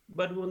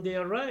 but when they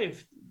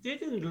arrived, they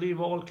didn't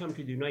leave. All come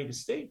to the United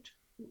States.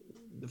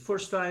 The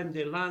first time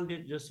they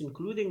landed, just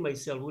including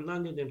myself, we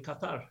landed in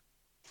Qatar,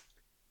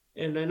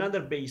 and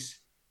another base,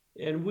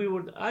 and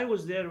I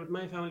was there with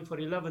my family for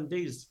 11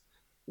 days.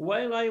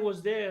 While I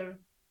was there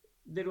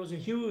was a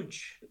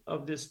huge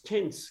of these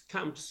tents,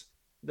 camps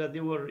that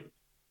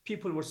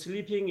people were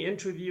sleeping,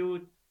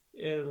 interviewed,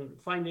 and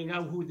finding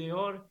out who they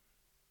are.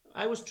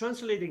 I was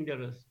translating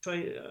there,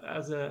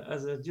 as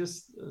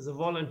a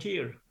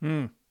volunteer.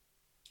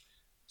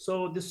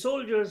 So the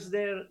soldiers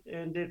there,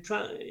 and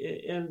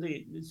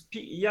this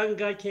young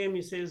guy came.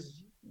 He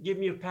says, "Give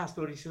me your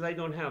passport." He says, "I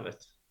don't have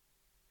it."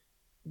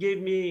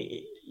 Gave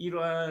me,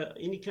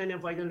 any kind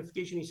of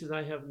identification. He says,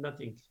 "I have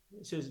nothing."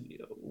 He says,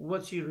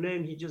 "What's your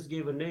name?" He just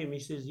gave a name. He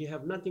says, "You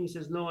have nothing?" He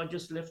says, "No, I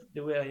just left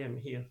the way I am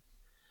here."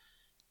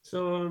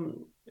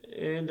 So,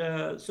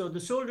 so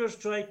the soldiers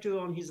tried to,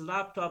 on his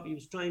laptop, he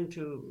was trying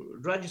to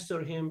register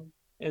him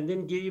and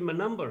then gave him a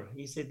number.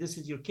 He said, "This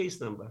is your case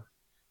number."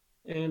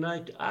 And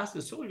I asked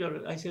the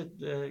soldier, I said,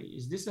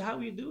 "Is this how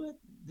you do it?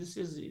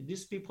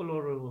 These people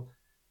are,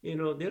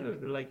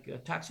 they're like a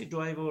taxi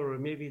driver, or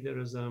maybe there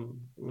is a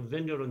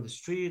vendor on the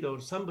street or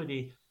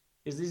somebody.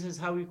 This is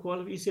how you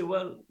qualify?" He said,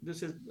 "Well,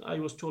 I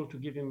was told to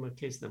give him a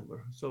case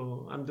number,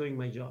 so I'm doing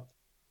my job."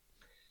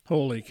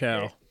 Holy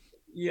cow.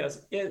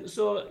 Yes. And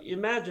so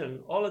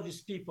imagine all of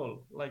these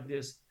people like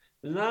this.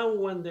 Now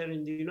when they're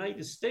in the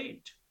United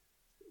States,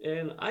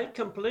 and I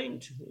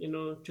complained,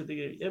 to the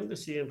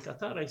embassy in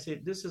Qatar, I said,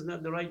 "This is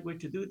not the right way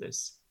to do this."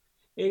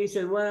 And he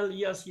said, "Well,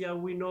 yes, yeah,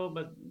 we know,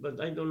 but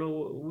I don't know.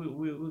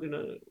 We're going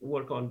to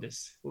work on this.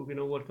 We're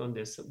going to work on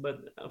this." But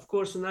of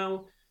course, now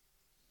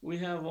we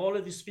have all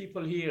of these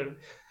people here.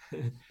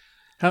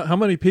 How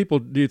many people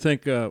do you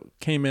think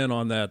came in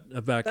on that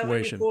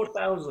evacuation?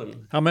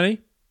 74,000. How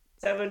many?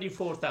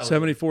 74,000.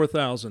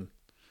 74,000.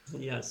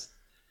 Yes.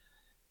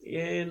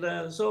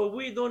 And so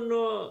we don't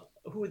know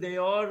who they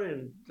are,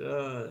 and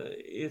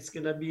it's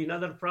going to be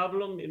another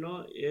problem, and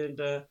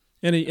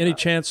any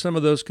chance some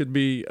of those could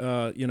be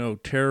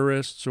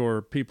terrorists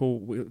or people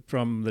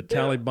from the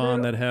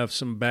Taliban that have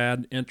some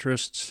bad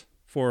interests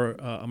for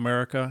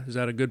America? Is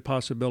that a good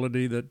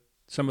possibility that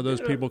some of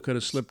those people could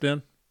have slipped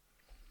in?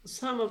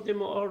 Some of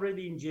them are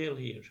already in jail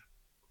here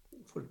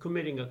for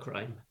committing a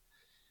crime.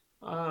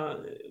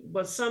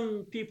 But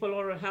some people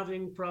are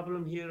having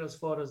problem here as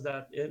far as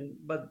that.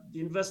 But the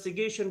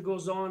investigation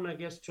goes on, I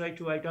guess, try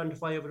to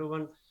identify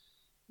everyone.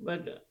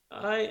 But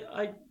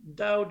I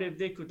doubt if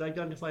they could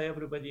identify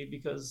everybody,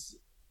 because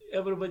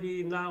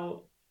everybody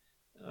now,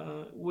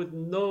 with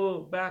no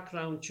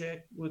background check,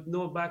 with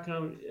no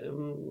background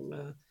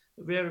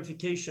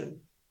verification,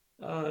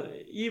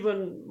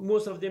 Even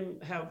most of them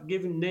have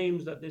given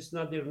names that it's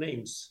not their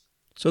names.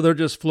 So they're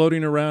just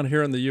floating around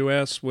here in the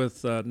U.S.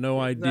 with no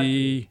ID.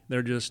 Exactly.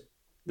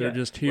 They're Yeah.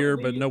 just Well, here,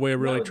 but no way of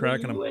really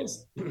tracking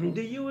them.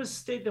 The U.S.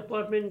 State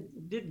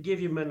Department did give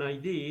him an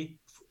ID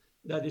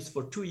that is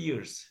for 2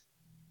 years.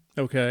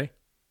 Okay.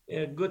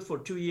 Good for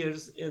 2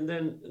 years, and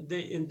then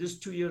in this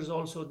 2 years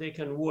also they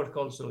can work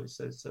also. It's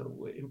a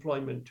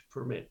employment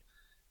permit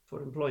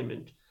for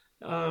employment.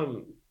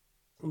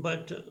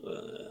 But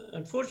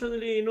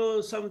unfortunately,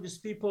 some of these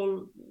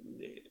people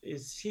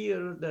is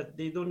here that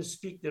they don't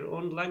speak their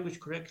own language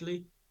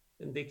correctly,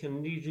 and they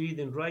can read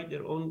and write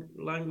their own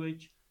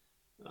language.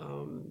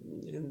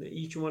 And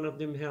each one of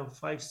them have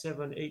 5,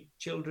 7, 8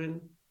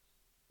 children.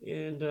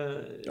 And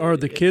are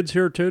the kids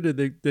here too?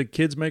 Did the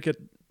kids make it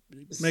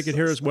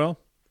here as well?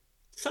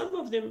 Some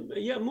of them,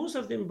 yeah, most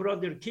of them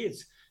brought their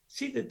kids.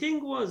 See, the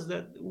thing was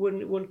that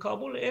when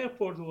Kabul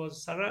airport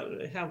was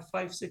have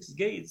 5, 6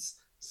 gates,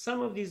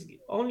 some of these,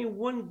 only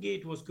one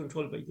gate was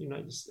controlled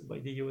by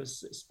the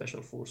U.S.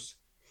 Special Force.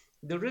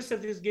 The rest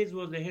of these gates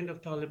was the hand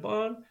of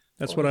Taliban.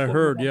 That's what I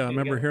heard. Yeah, I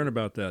remember hearing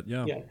about that.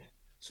 Yeah. Yeah.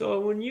 So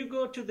when you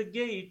go to the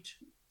gate,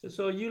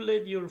 so you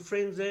let your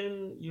friends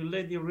in, you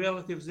let your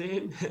relatives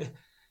in,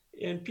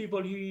 and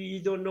people you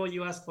don't know,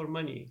 you ask for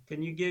money.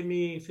 Can you give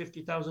me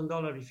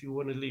 $50,000 if you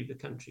want to leave the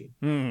country?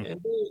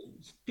 And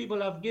people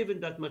have given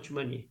that much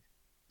money.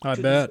 I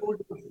to bet. the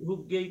soldiers who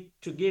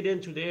get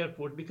into the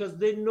airport, because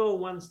they know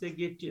once they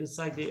get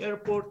inside the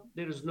airport,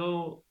 there is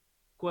no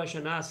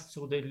question asked,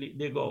 so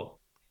they go.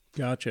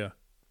 Gotcha.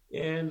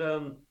 And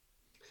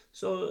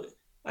so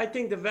I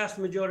think the vast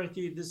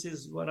majority, this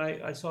is what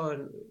I saw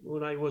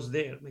when I was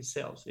there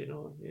myself,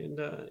 and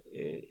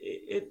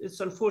it's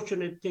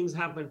unfortunate things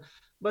happen.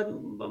 But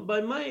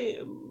by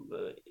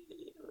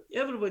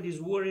everybody's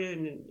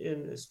worrying,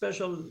 and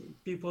special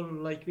people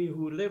like me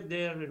who lived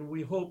there, and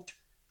we hoped.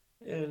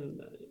 And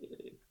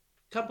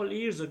a couple of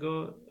years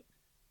ago,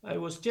 I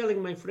was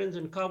telling my friends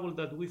in Kabul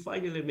that we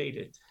finally made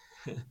it.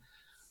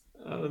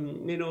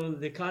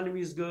 The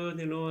economy is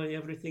good,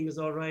 everything is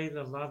all right.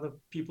 A lot of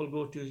people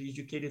go to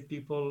educated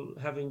people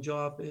having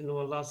job,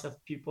 lots of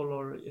people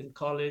are in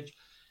college.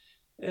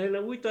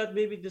 And we thought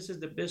maybe this is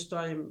the best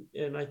time,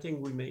 and I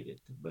think we made it.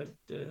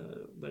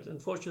 But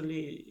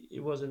unfortunately,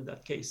 it wasn't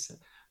that case.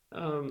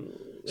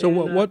 So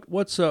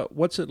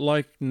what's it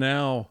like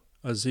now,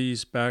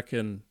 Aziz, back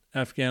in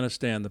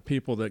Afghanistan? The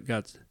people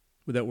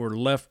that were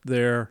left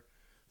there,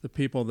 the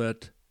people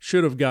that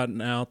should have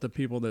gotten out, the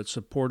people that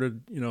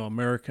supported,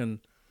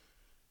 American,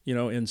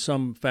 in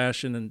some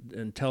fashion, and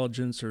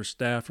intelligence or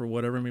staff or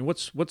whatever. I mean,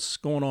 what's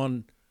going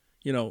on,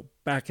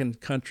 back in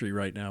country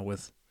right now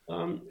with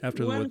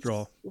after the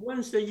withdrawal?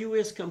 Once the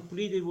U.S.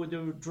 completed with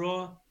the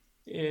withdrawal,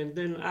 and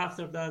then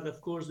after that,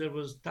 of course, there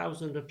was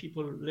thousands of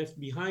people left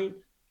behind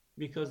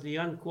because the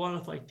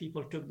unqualified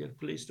people took their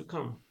place to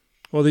come.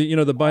 Well, the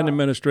Biden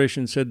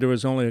administration said there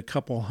was only a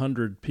couple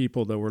hundred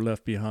people that were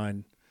left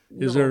behind.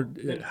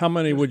 How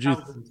many would you?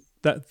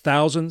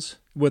 Thousands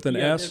with an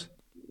S?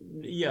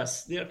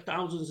 Yes, there are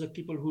thousands of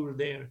people who were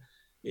there.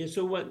 And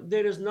so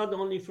there is not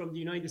only from the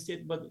United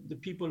States, but the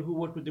people who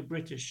work with the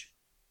British,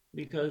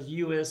 because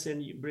U.S.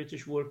 and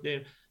British work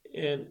there,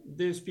 and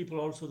those people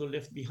also are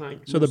left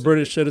behind. So the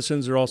British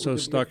citizens are also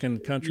stuck in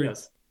country.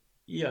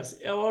 Yes,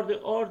 or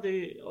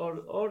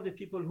the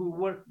people who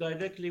work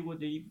directly with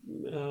the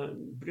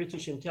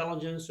British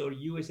intelligence or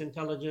U.S.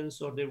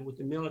 intelligence, or they're with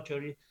the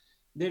military.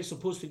 They're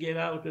supposed to get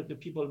out. The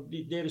people,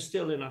 they're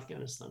still in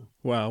Afghanistan.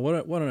 Wow,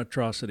 what an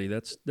atrocity!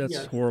 That's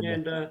horrible.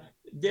 And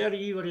they're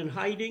either in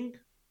hiding,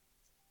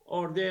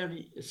 or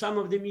some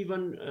of them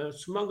even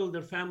smuggle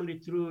their family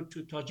through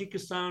to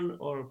Tajikistan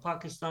or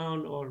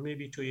Pakistan or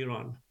maybe to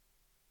Iran.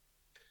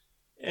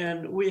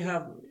 And we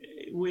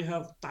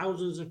have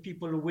thousands of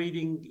people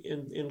waiting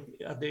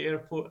at the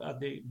airport, at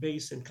the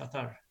base in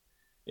Qatar,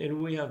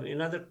 and we have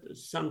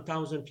some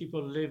thousand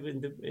people live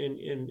in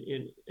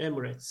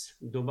Emirates,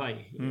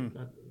 Dubai.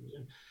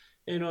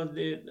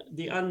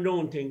 The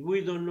unknown thing.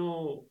 We don't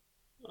know.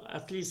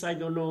 At least I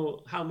don't know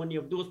how many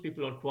of those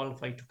people are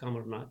qualified to come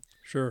or not.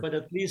 Sure. But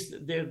at least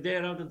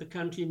they're out of the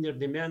country and they're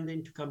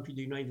demanding to come to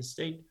the United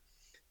States.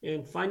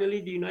 And finally,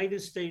 the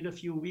United States a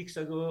few weeks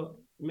ago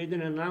made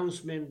an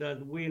announcement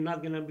that we're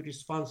not going to be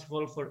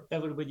responsible for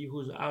everybody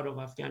who's out of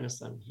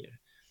Afghanistan here,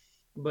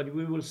 but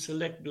we will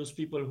select those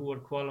people who are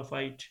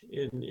qualified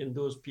and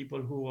those people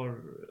who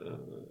are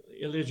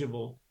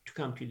eligible to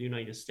come to the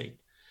United States.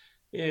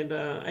 And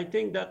I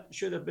think that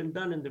should have been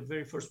done in the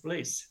very first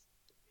place.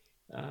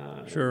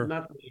 Sure.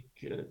 Not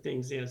like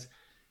things else.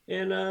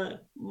 And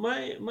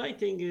my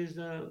thing is,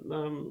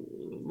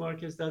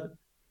 Mark, is that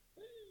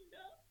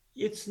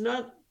it's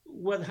not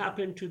what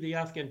happened to the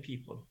Afghan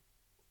people.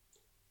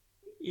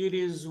 It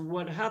is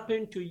what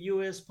happened to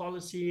U.S.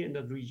 policy in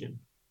the region.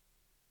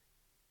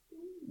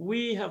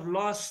 We have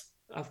lost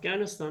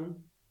Afghanistan,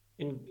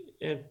 and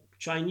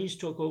Chinese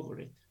took over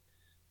it.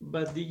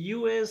 But the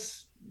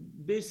U.S.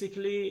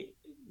 basically,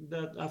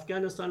 that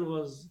Afghanistan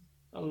was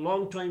a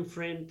longtime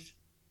friend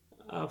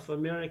of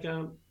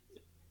America,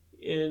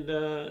 and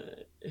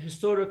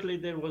historically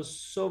there was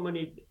so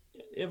many,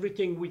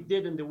 everything we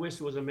did in the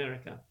West was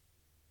America.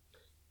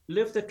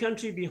 Left the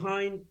country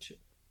behind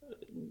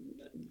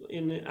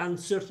in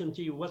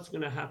uncertainty what's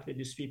going to happen to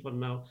these people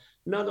now.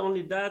 Not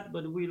only that,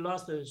 but we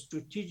lost a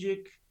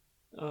strategic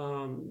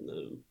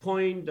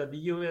point that the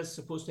U.S. is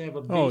supposed to have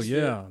a base. Oh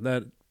yeah,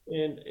 there.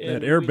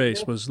 That air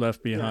base was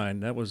left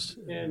behind. That was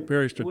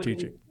very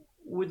strategic.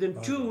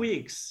 Within 2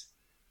 weeks,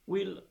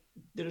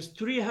 there's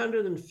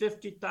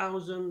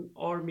 350,000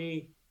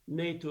 Army,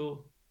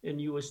 NATO, and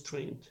U.S.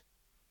 trained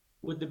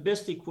with the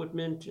best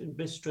equipment and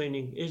best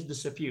training is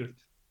disappeared.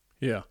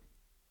 Yeah.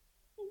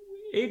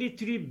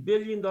 $83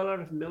 billion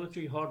of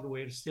military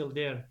hardware is still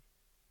there.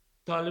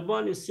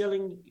 Taliban is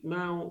selling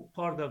now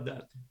part of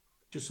that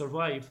to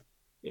survive.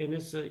 And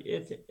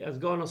it has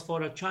gone as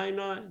far as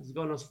China, it's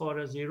gone as far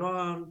as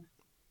Iran,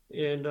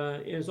 and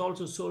it's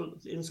also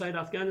sold inside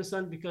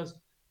Afghanistan, because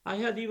I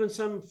had even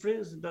some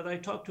friends that I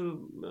talked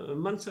to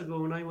months ago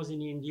when I was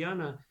in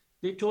Indiana.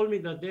 They told me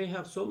that they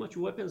have so much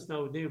weapons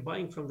now, they're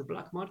buying from the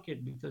black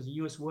market because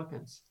US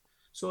weapons.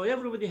 So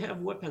everybody have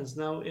weapons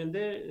now, and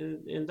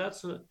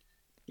that's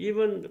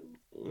even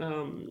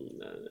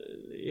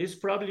it's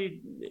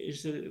probably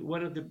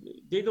one of the,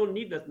 they don't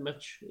need that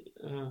much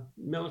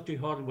military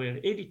hardware.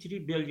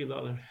 $83 billion.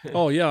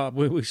 Oh yeah,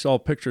 we saw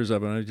pictures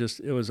of it.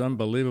 It was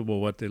unbelievable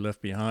what they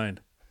left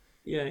behind.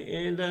 Yeah,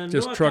 and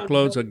just no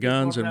truckloads of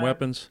guns and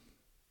weapons.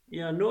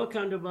 Yeah, no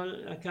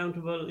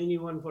accountable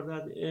anyone for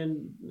that.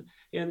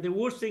 And the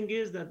worst thing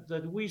is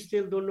that we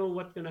still don't know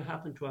what's going to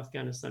happen to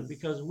Afghanistan,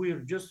 because we're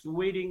just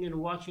waiting and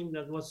watching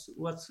that what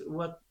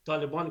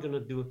Taliban going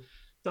to do.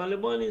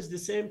 Taliban is the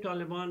same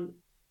Taliban.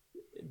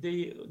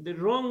 The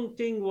wrong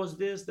thing was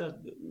this,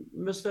 that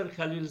Mr.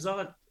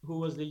 Khalilzad, who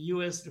was the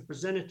U.S.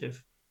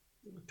 representative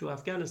to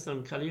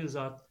Afghanistan,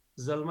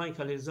 Zalmay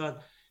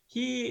Khalilzad,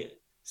 he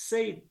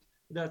said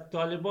that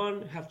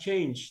Taliban have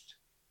changed.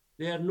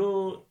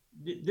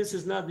 This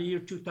is not the year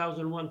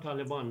 2001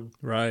 Taliban.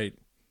 Right.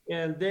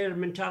 And their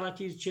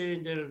mentalities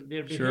changed, their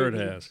behavior sure it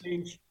has.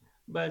 changed.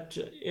 But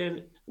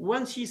and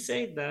once he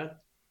said that,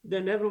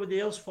 then everybody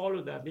else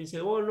followed that. They say,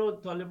 oh no,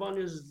 Taliban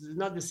is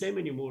not the same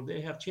anymore. They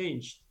have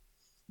changed.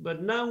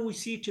 But now we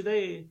see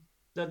today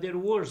that they're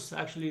worse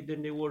actually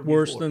than they were before.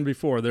 Worse than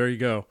before. There you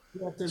go.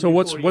 So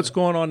what's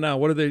going on now?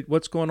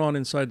 What's going on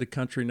inside the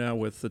country now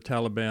with the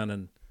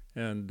Taliban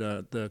and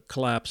the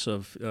collapse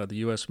of the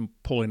U.S.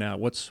 pulling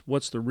out?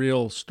 What's the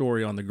real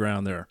story on the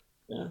ground there?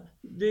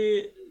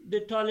 The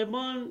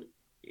Taliban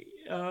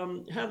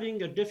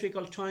having a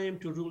difficult time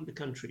to rule the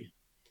country,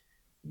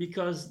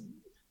 because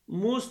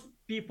most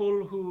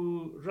people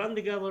who run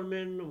the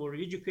government were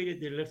educated,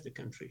 they left the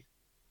country.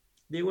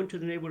 They went to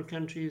the neighbor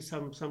countries,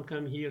 some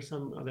come here,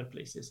 some other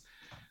places.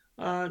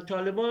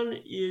 Taliban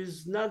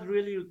is not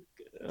really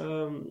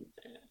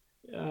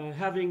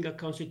having a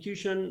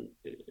constitution.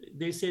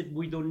 They said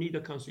we don't need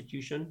a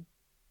constitution.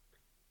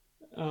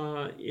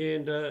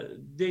 And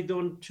they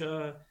don't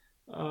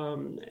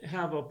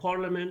have a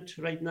parliament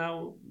right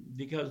now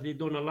because they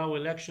don't allow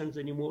elections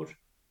anymore.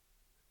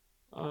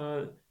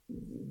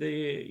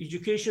 The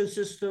education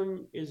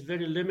system is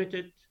very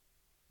limited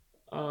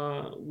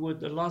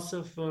with a lots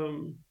of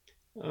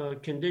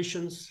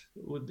conditions,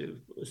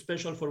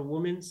 especially for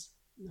women,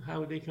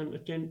 how they can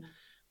attend.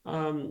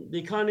 The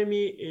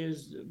economy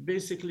is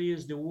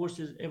the worst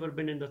it's ever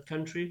been in that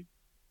country.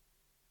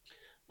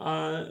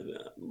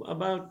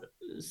 About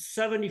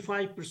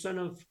 75%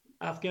 of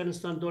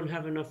Afghanistan don't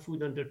have enough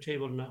food on their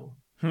table now.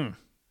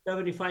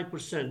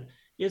 75%.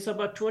 It's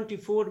about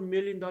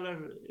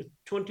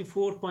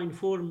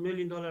 $24.4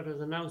 million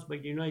as announced by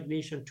the United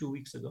Nations 2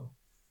 weeks ago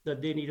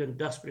that they need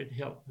desperate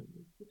help.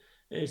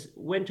 As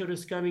winter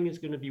is coming, it's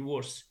going to be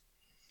worse.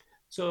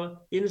 So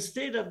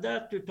instead of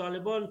that, the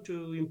Taliban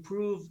to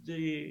improve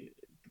the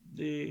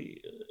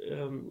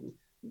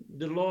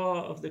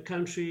law of the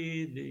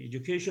country, the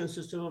education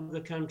system of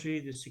the country,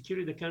 the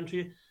security of the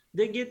country,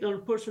 they get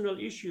on personal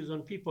issues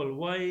on people.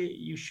 Why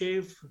you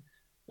shave,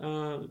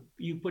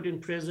 you put in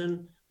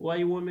prison,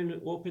 why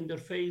women open their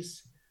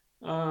face.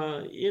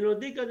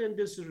 They got in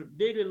this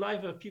daily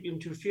life of people,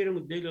 interfering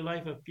with daily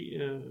life of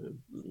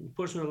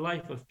personal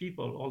life of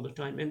people all the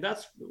time. And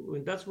that's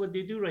what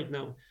they do right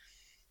now.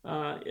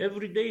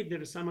 Every day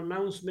there is some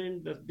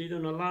announcement that they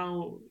don't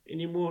allow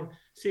anymore.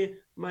 See,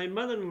 my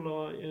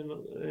mother-in-law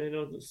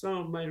and some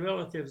of my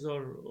relatives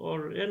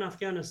are in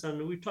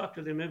Afghanistan. We talk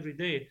to them every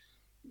day.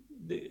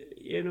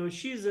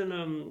 She's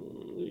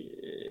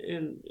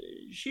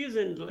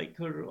in like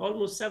her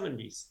almost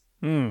 70s.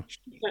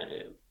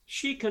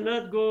 She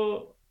cannot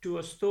go to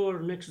a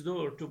store next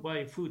door to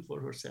buy food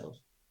for herself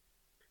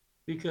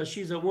because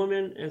she's a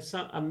woman and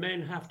a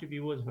man have to be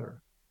with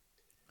her.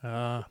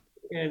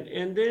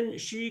 And then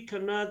she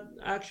cannot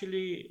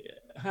actually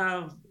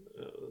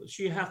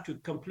she have to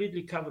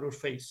completely cover her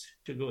face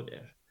to go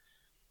there.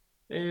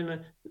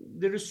 And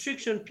the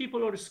restriction,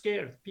 people are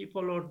scared.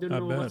 People don't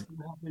know what's going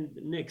to happen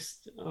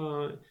next.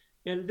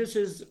 And this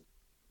is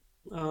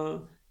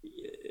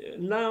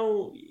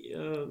now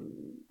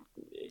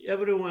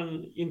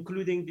everyone,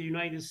 including the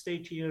United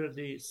States here,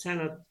 the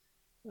Senate,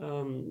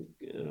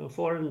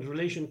 Foreign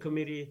Relation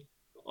Committee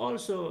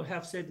also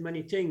have said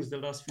many things the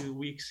last few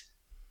weeks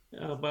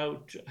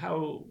about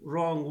how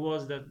wrong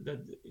was that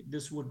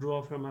this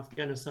withdrawal from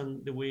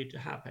Afghanistan the way it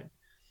happened.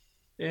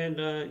 And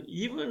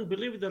even,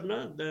 believe it or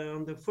not,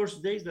 on the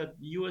first days that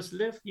the U.S.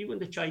 left, even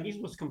the Chinese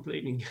was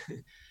complaining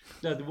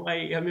that why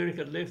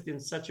America left in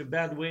such a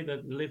bad way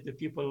that left the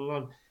people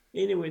alone.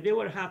 Anyway, they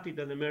were happy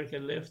that America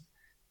left.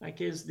 I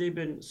guess they've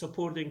been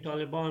supporting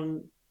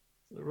Taliban,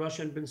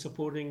 Russia been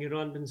supporting,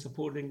 Iran been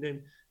supporting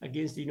them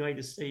against the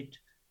United States.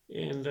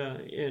 And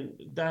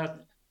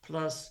that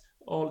plus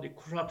all the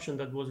corruption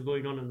that was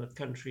going on in that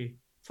country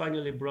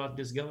finally brought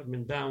this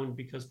government down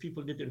because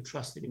people didn't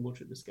trust anymore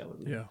to this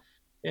government. Yeah.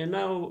 And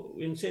now,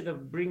 instead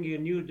of bringing a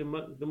new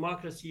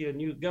democracy, a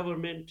new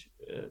government,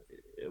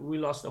 we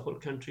lost the whole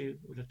country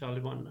with the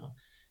Taliban now.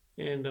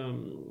 And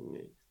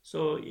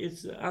so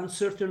it's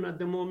uncertain at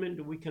the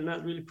moment. We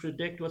cannot really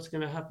predict what's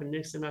going to happen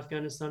next in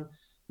Afghanistan.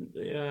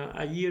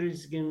 A year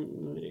is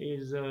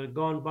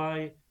gone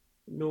by.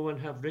 No one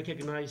have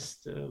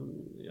recognized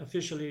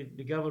officially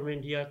the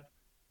government yet.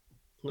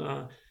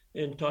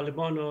 And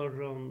Taliban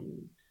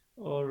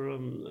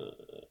are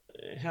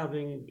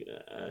having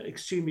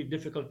extremely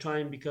difficult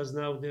time because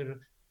now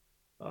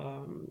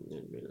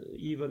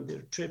even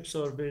their trips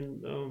are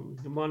being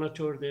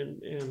monitored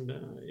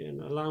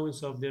and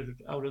allowance of their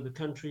out of the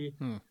country.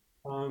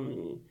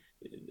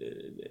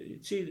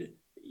 See,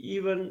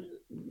 even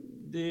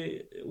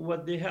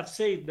what they have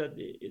said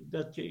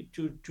that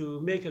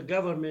to make a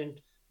government,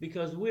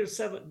 because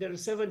there are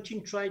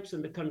 17 tribes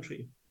in the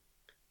country,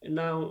 and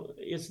now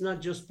it's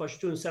not just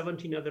Pashtun,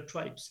 17 other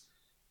tribes.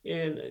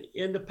 And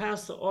in the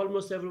past,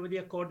 almost everybody,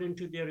 according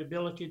to their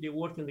ability, they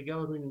work in the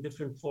government in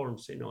different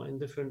forms, in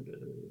different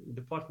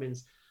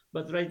departments.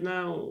 But right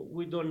now,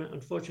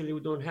 unfortunately, we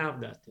don't have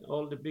that.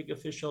 All the big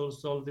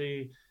officials, all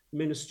the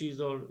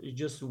ministries are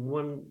just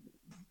one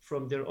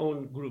from their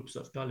own groups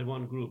of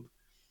Taliban group,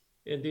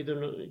 and they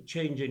don't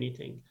change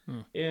anything.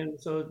 And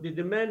so the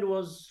demand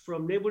was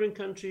from neighboring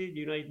country,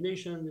 the United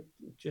Nations,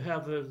 to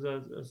have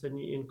as an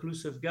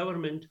inclusive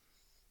government,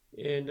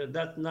 and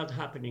that's not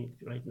happening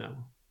right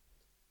now.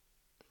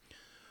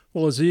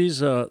 Well,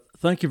 Aziz,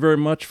 thank you very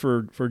much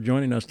for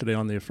joining us today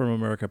on the Affirm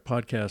America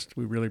podcast.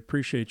 We really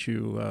appreciate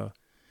you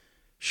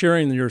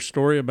sharing your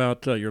story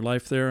about your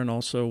life there, and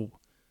also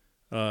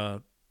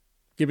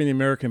giving the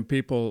American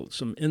people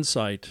some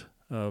insight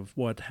of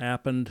what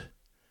happened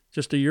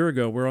just a year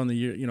ago. We're on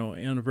the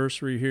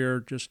anniversary here,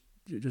 just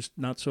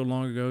not so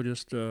long ago,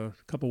 just a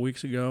couple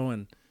weeks ago,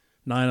 and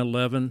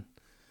 9/11.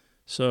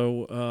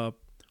 So,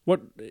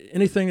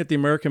 anything that the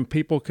American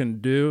people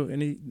can do,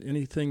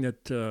 anything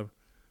that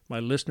my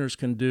listeners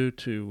can do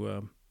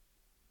to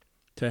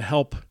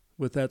help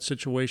with that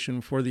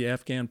situation for the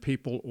Afghan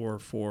people, or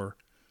for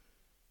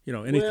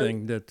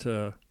anything that.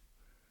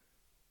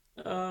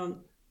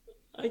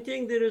 I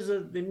think there's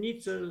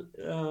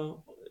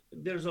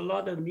a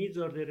lot of needs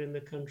out there in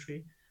the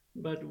country,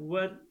 but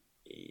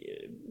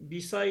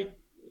beside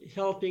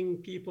helping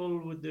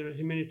people with their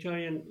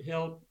humanitarian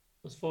help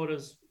as far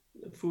as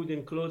food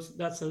and clothes,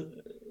 that's a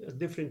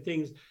different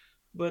things.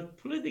 But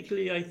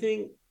politically,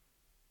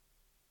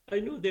 I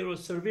know there was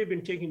a survey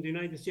been taken in the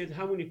United States,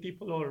 how many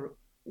people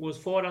was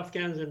for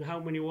Afghans and how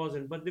many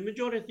wasn't. But the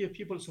majority of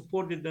people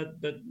supported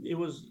that it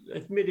was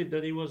admitted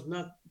that it was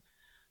not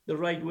the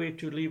right way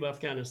to leave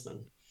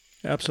Afghanistan.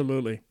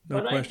 Absolutely,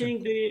 no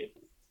question.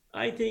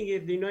 I think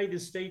if the United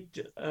States,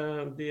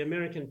 the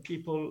American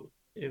people,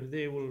 if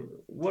they will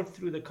work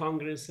through the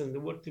Congress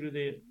and work through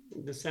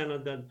the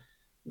Senate,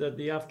 that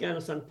the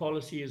Afghanistan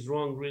policy is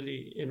wrong,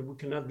 really, and we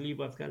cannot leave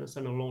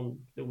Afghanistan alone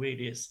the way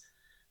it is.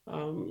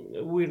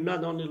 We've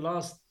not only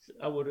lost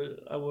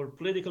our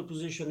political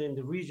position in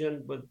the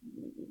region, but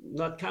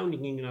not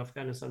counting in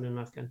Afghanistan and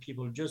Afghan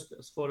people, just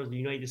as far as the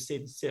United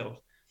States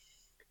itself.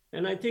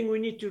 And I think we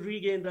need to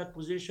regain that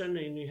position,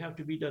 and we have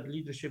to be that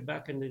leadership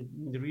back in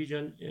the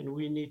region. And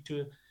we need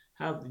to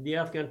have the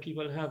Afghan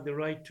people have the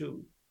right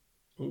to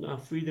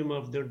freedom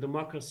of their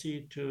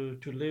democracy to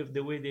live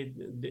the way they've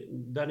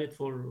done it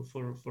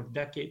for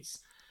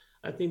decades.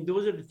 I think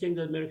those are the things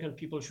that American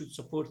people should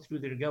support through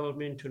their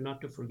government, to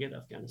not to forget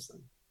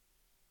Afghanistan.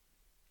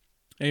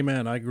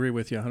 Amen. I agree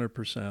with you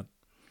 100%.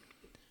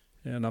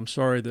 And I'm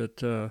sorry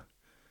that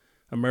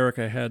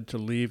America had to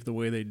leave the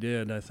way they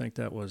did. I think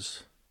that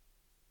was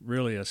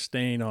really a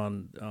stain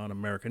on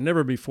America.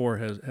 Never before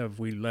have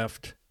we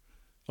left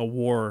a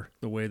war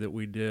the way that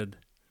we did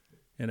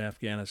in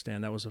Afghanistan.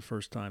 That was the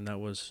first time.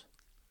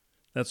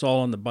 That's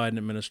all on the Biden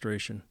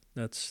administration.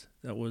 That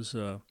was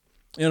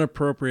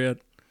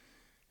inappropriate.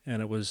 And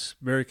it was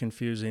very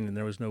confusing, and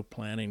there was no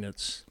planning.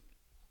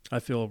 I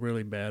feel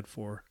really bad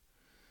for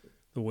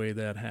the way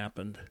that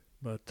happened.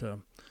 But,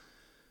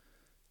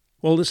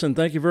 well, listen,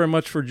 thank you very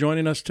much for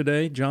joining us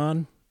today,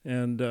 John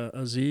and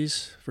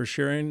Aziz, for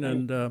sharing.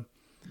 And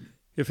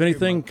if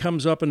anything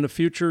comes up in the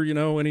future,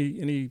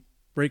 any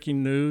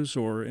breaking news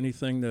or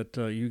anything that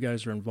you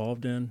guys are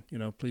involved in,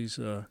 please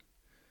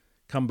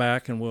come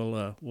back and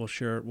we'll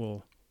share it.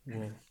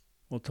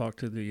 We'll we'll talk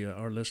to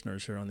our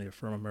listeners here on the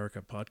Affirm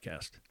America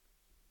podcast.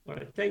 All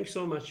right. Thanks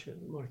so much,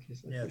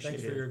 Marcus. Yeah,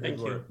 thanks for your good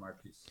work,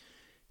 Marcus.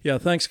 Yeah,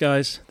 thanks,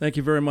 guys. Thank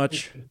you very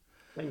much.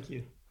 Thank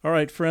you. All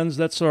right, friends,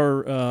 that's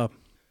our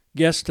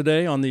guest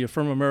today on the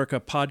Affirm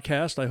America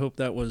podcast. I hope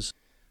that was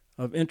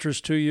of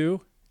interest to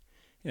you.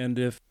 And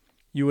if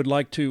you would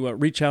like to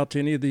reach out to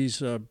any of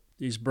these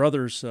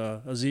brothers,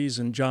 Aziz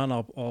and John,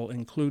 I'll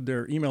include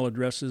their email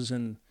addresses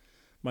in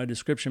my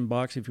description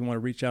box if you want to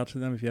reach out to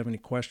them. If you have any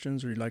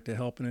questions or you'd like to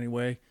help in any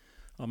way,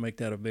 I'll make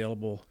that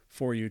available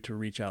for you to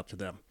reach out to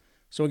them.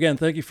 So again,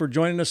 thank you for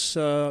joining us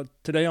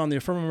today on the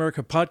Affirm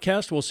America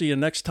podcast. We'll see you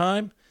next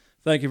time.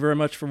 Thank you very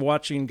much for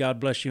watching. God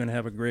bless you and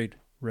have a great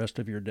rest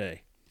of your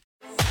day.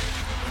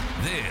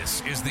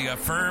 This is the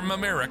Affirm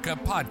America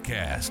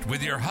podcast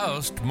with your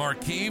host,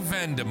 Marquis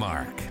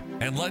Vandemark.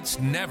 And let's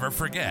never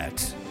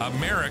forget,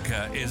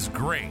 America is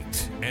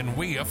great, and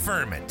we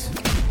affirm it.